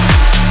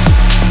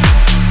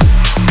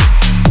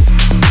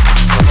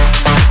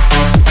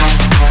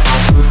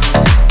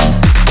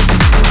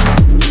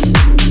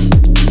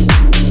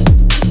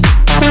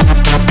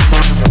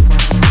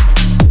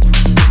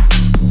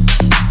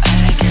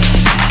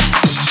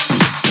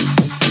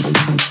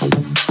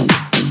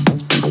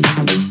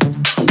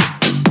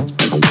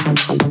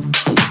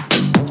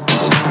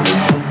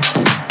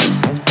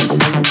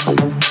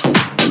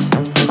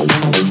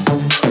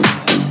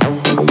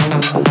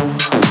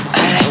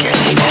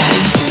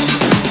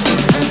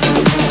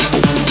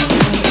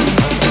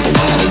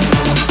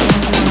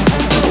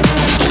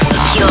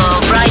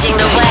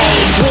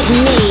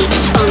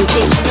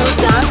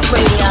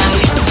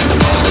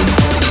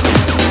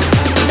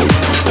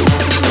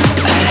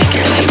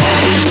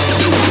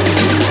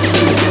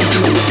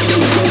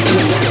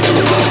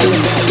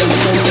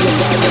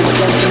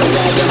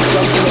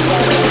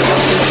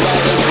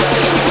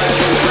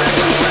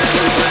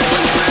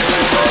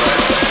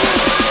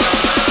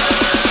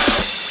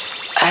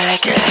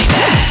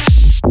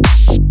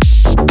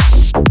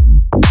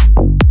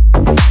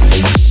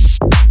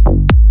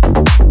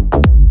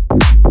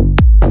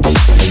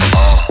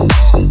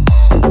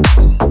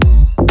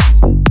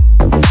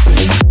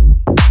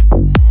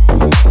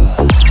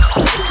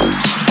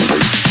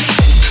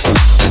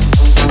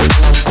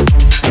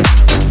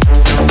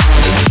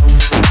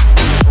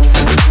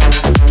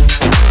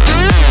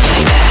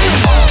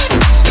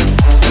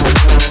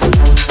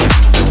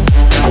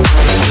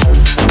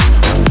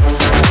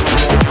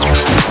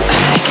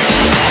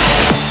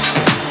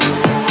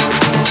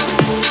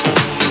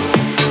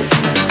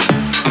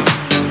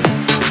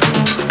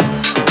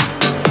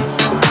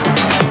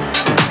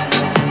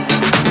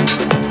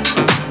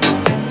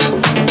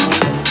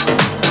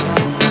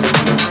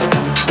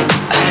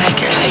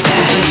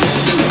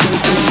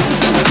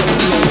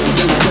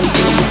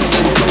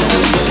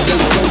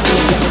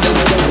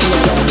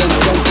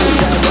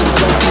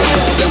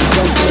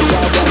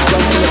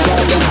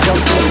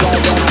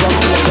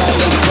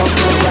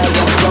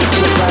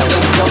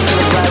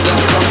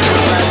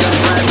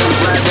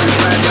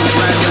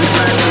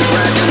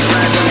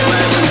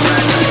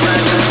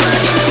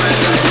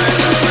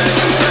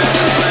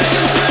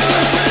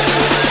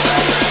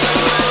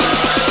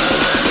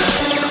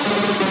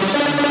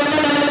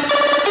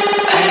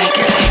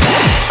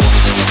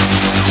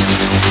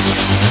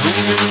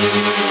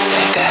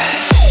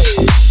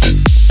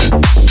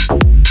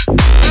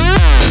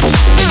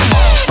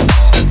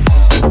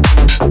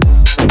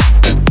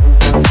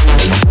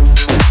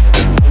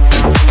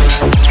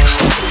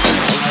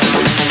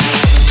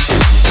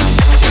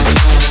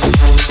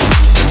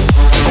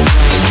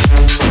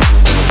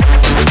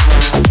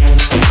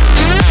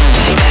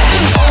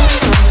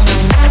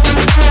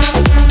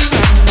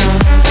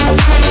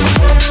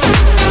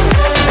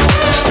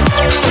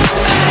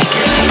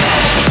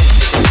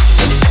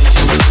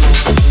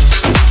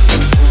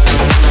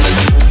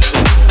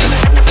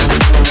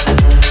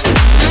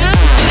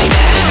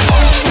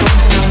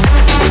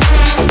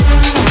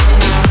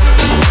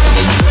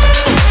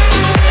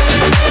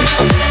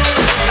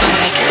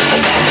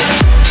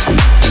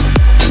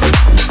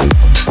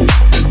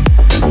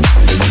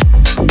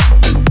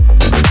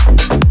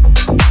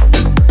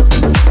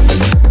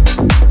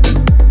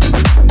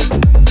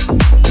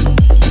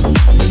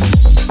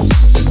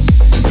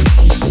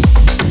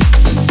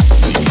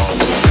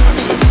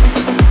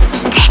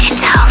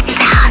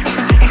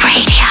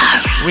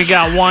 We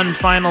got one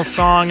final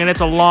song, and it's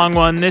a long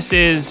one. This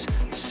is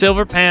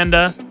Silver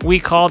Panda. We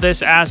call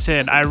this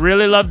Acid. I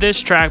really love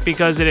this track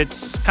because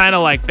it's kind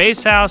of like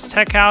bass house,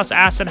 tech house,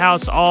 acid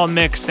house, all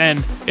mixed,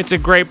 and it's a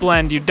great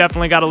blend. You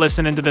definitely got to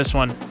listen into this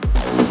one.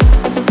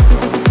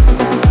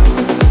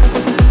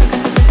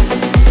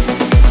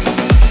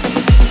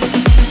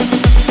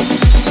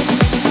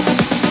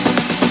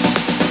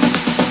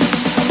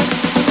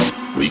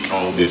 We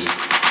call this.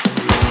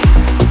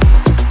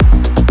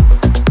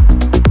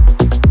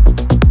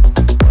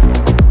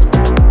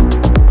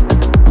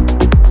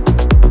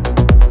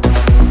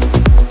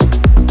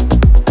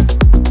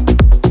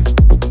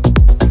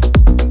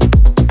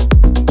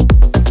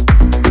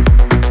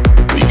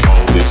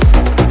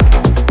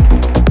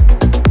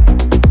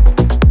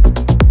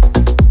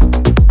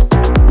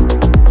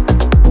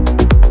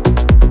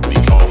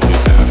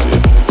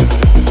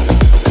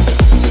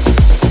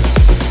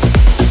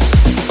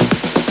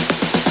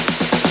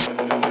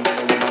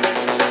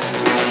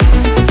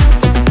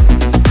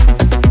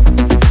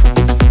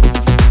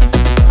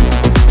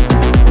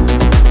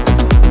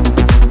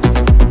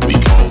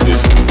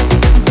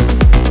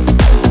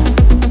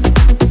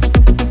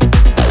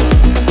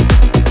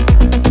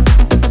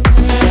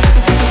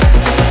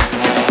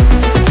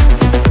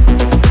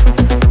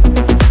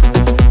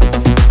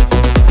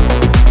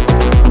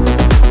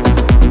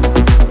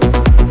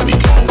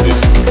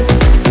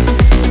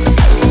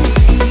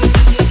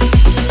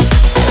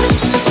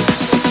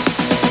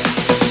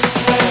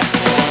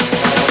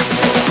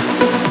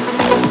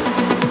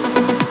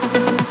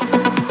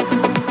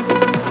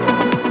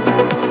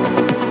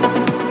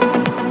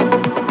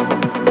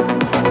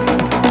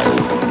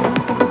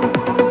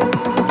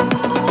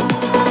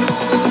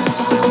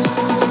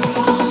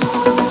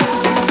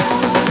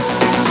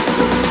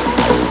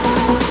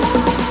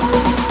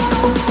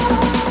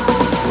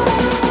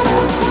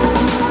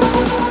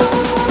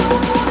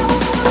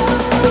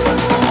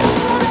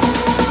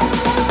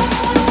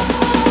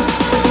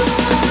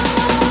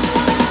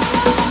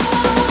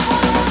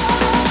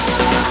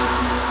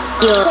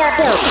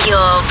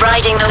 You're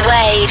riding the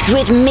waves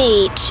with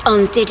Meetch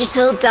on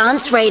Digital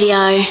Dance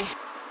Radio.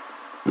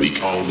 We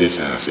call this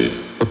acid.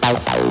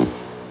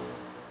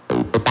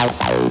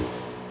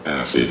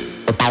 Acid.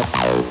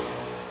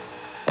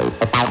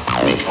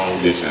 We call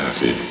this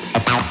acid.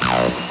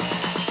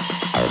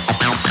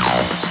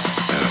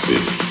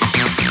 Acid.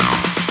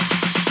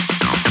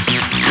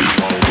 We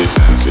call this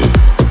acid.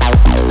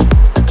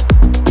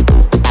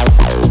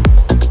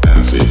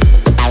 Acid.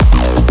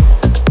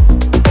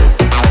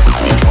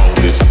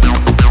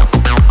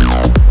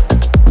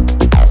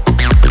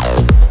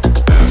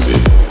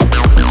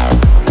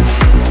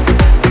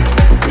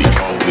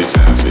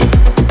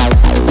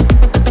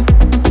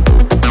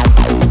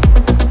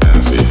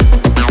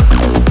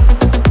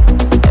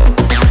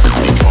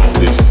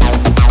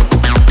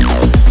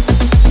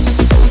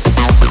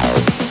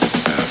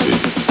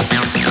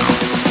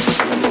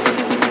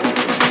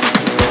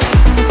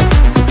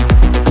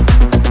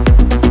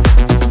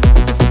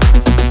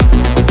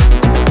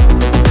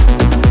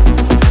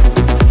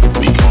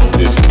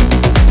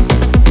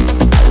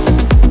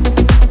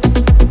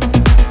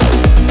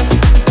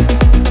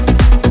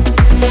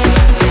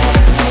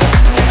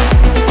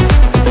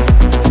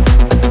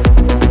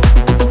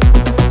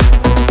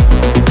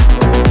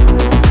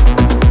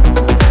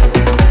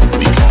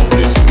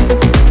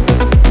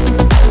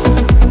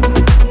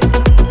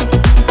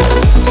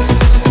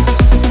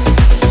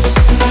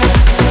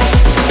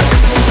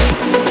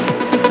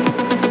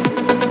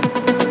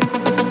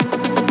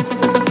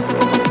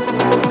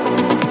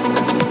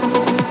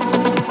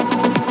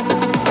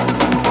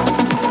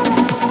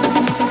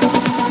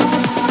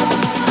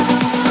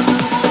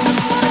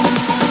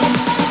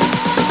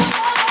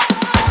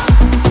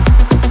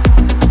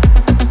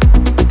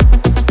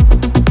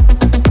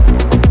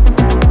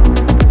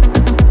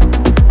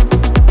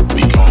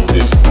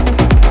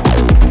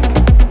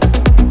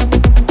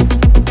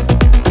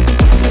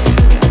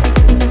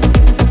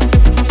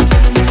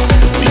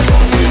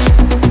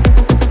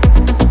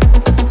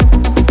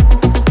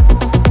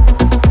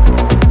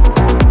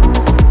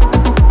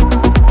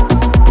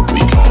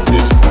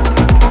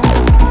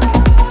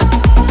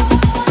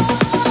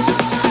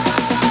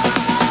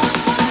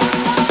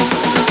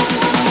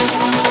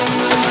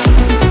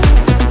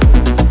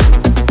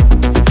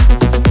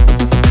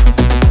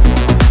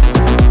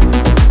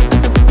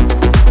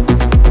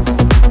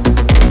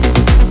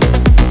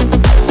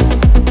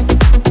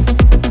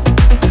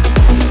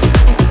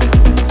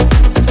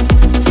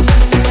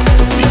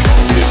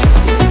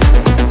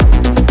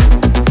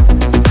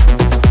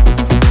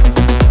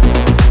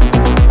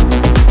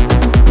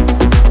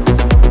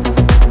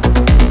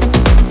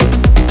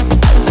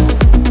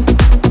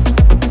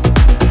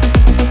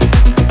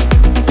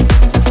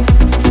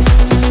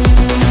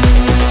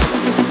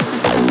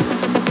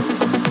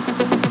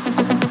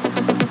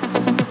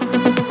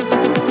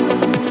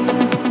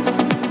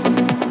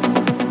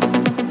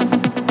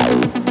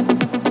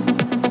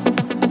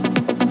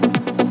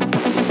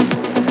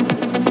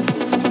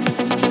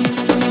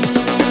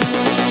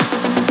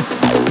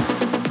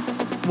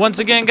 Once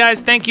again,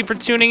 guys, thank you for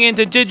tuning in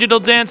to Digital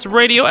Dance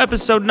Radio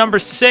episode number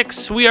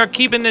 6. We are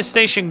keeping this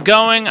station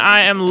going.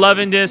 I am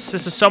loving this.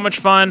 This is so much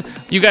fun.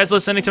 You guys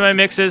listening to my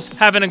mixes,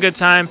 having a good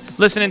time,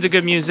 listening to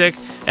good music,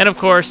 and of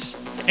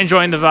course,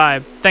 enjoying the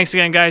vibe. Thanks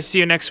again, guys. See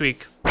you next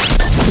week.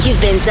 You've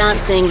been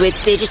dancing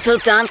with Digital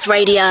Dance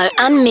Radio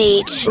and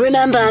Meetch.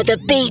 Remember, the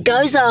beat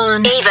goes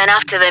on even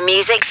after the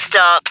music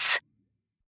stops.